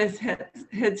up as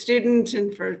head student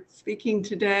and for speaking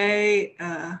today.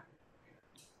 I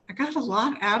got a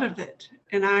lot out of it,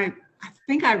 and I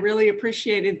think I really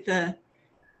appreciated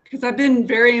because I've been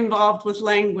very involved with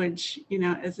language,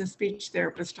 as a speech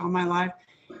therapist all my life,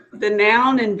 the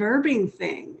noun and verbing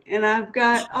thing. And I've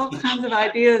got all kinds of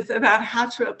ideas about how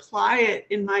to apply it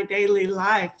in my daily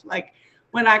life. Like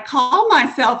when I call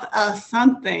myself a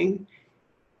something,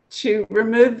 to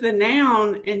remove the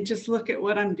noun and just look at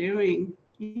what I'm doing,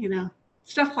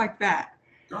 stuff like that.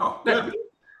 Oh, good. But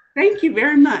thank you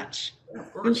very much. Yeah,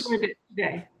 of course. Enjoyed it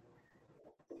today.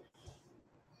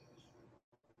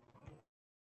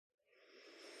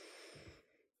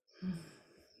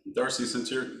 Darcy,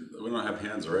 since we don't have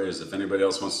hands raised, if anybody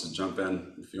else wants to jump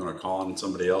in, if you want to call on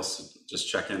somebody else, just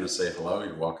check in and say hello.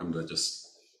 You're welcome to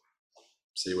just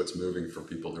see what's moving for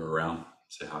people who are around.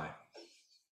 Say hi.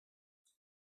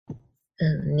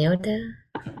 Nelda,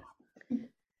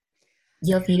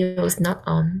 your video is not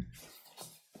on.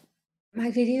 My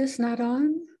video is not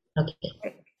on? Okay.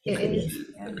 It is.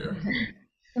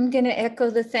 I'm going to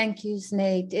echo the thank yous,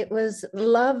 Nate. It was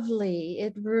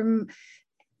lovely.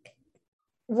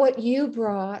 What you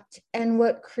brought and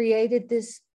what created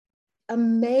this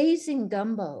amazing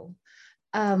gumbo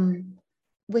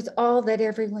with all that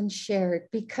everyone shared,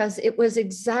 because it was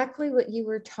exactly what you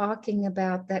were talking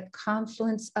about, that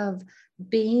confluence of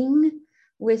being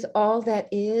with all that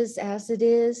is as it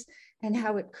is, and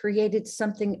how it created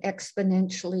something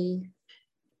exponentially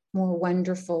more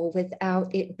wonderful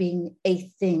without it being a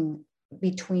thing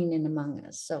between and among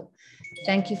us. So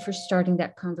thank you for starting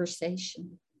that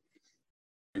conversation.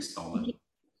 Thanks, Dawn.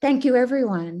 Thank you,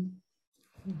 everyone.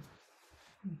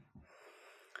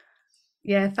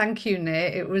 Yeah, thank you,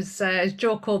 Nate. It was, as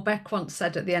Jo Colbeck once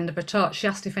said at the end of a talk, she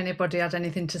asked if anybody had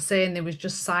anything to say and there was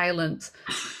just silence.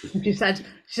 And she said,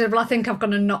 well, I think I've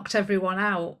gone and knocked everyone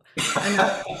out.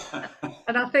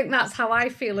 And I think that's how I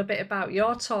feel a bit about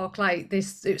your talk. Like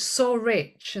this, it's so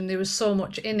rich and there was so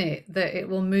much in it that it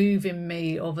will move in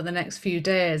me over the next few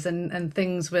days, and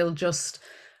things will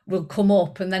come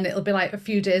up, and then it'll be like a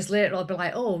few days later I'll be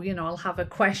like, oh, I'll have a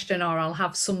question or I'll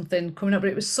have something coming up. But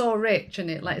it was so rich, and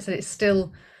it, like I said, it's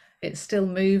still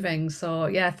moving. So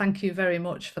yeah, thank you very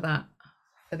much for that,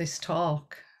 for this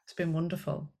talk. It's been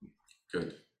wonderful.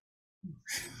 Good.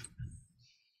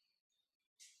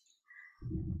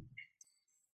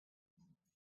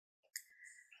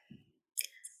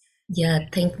 Yeah,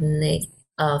 thank Nick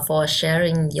for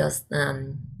sharing your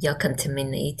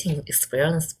contaminating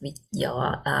experience with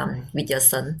your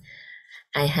son.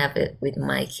 I have it with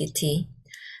my kitty.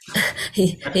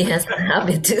 he has a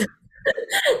habit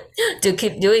to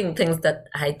keep doing things that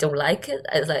I don't like it.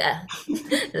 I was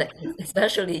like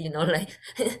especially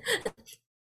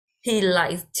he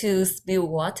likes to spill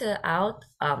water out.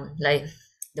 Like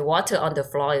the water on the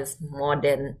floor is more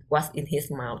than what's in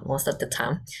his mouth most of the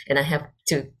time, and I have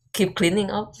to keep cleaning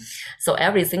up. So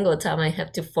every single time I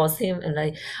have to force him and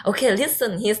like, okay,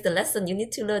 listen, here's the lesson you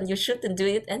need to learn. You shouldn't do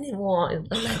it anymore. And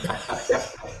like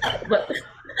that. But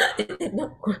it did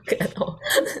not work at all.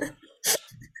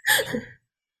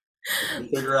 If you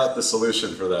figure out the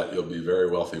solution for that, you'll be a very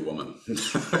wealthy woman.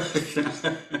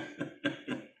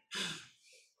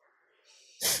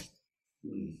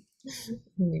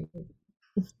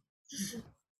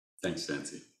 Thanks,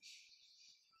 Nancy.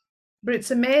 But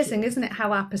it's amazing, isn't it,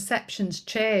 how our perceptions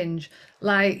change?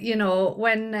 Like, you know,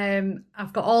 when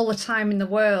I've got all the time in the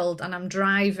world and I'm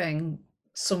driving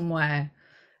somewhere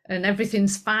and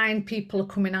everything's fine, people are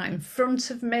coming out in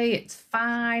front of me, it's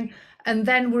fine. And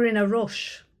then we're in a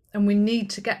rush and we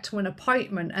need to get to an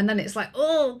appointment. And then it's like,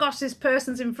 oh gosh, this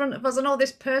person's in front of us and oh,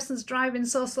 this person's driving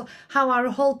so slow. How our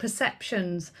whole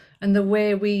perceptions and the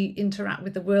way we interact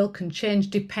with the world can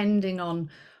change depending on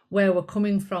where we're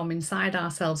coming from inside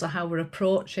ourselves or how we're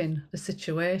approaching the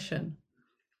situation.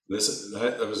 I was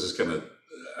just going to,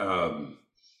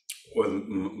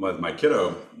 with my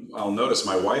kiddo, I'll notice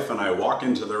my wife and I walk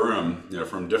into the room, you know,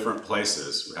 from different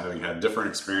places, having had different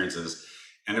experiences,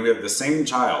 and we have the same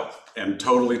child and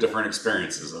totally different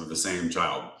experiences of the same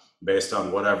child based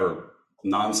on whatever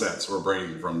nonsense we're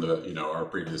bringing from the, you know, our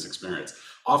previous experience.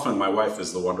 Often my wife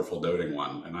is the wonderful doting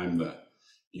one and I'm the,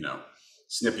 you know,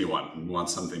 snippy one who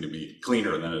wants something to be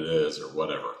cleaner than it is or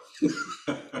whatever.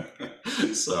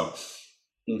 So,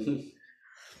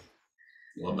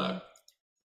 love that.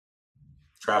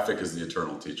 Traffic is the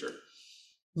eternal teacher.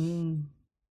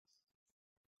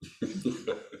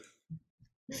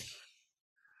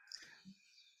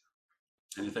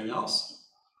 Anything else?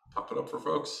 Pop it up for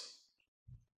folks.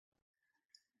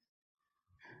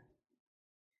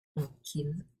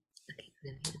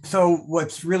 So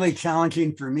what's really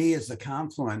challenging for me is the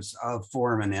confluence of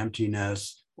form and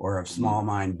emptiness, or of small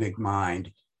mind, big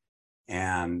mind,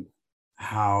 and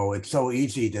how it's so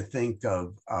easy to think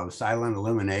of silent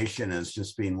illumination as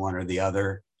just being one or the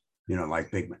other, you know,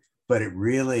 like big mind. But it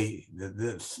really,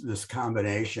 this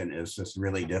combination is just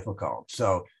really difficult.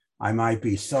 So I might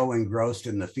be so engrossed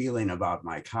in the feeling about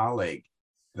my colleague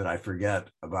that I forget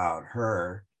about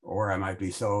her, or I might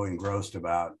be so engrossed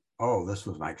about, oh, this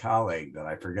was my colleague, that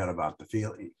I forget about the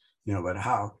feeling, you know. But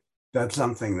how, that's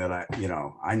something that I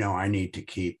know I need to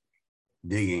keep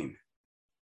digging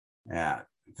at,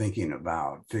 thinking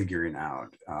about, figuring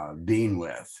out, being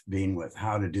with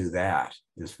how to do that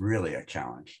is really a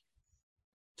challenge.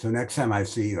 So next time I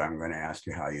see you, I'm going to ask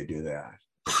you how you do that.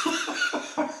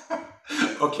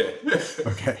 Okay.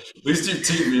 Okay. At least you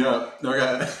teed me up.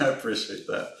 Okay, I appreciate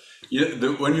that. You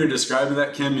know, when you're describing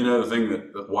that, Kim, you know, the thing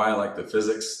that why I like the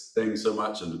physics thing so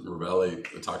much, and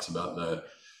Ravelli talks about the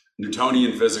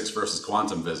Newtonian physics versus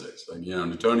quantum physics. Like, you know,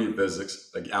 Newtonian physics,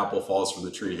 like apple falls from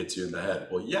the tree, hits you in the head.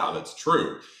 Well, yeah, that's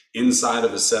true. Inside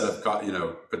of a set of, you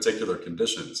know, particular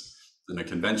conditions, in a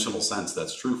conventional sense,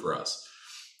 that's true for us.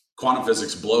 Quantum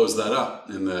physics blows that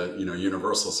up in the, you know,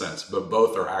 universal sense, but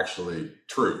both are actually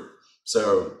true.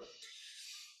 So,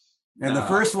 and the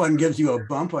first one gives you a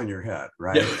bump on your head,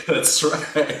 right? Yeah, that's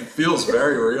right. It feels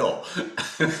very real,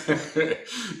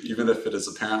 even if it is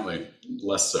apparently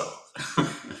less so.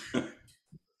 All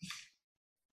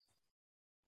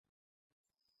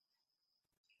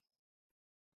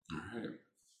right.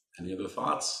 Any other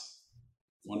thoughts,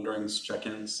 wonderings,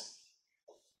 check-ins?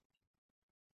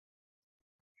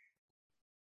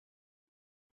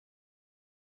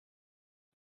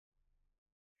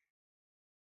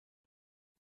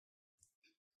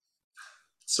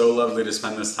 So lovely to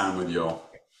spend this time with you all.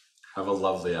 Have a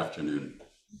lovely afternoon.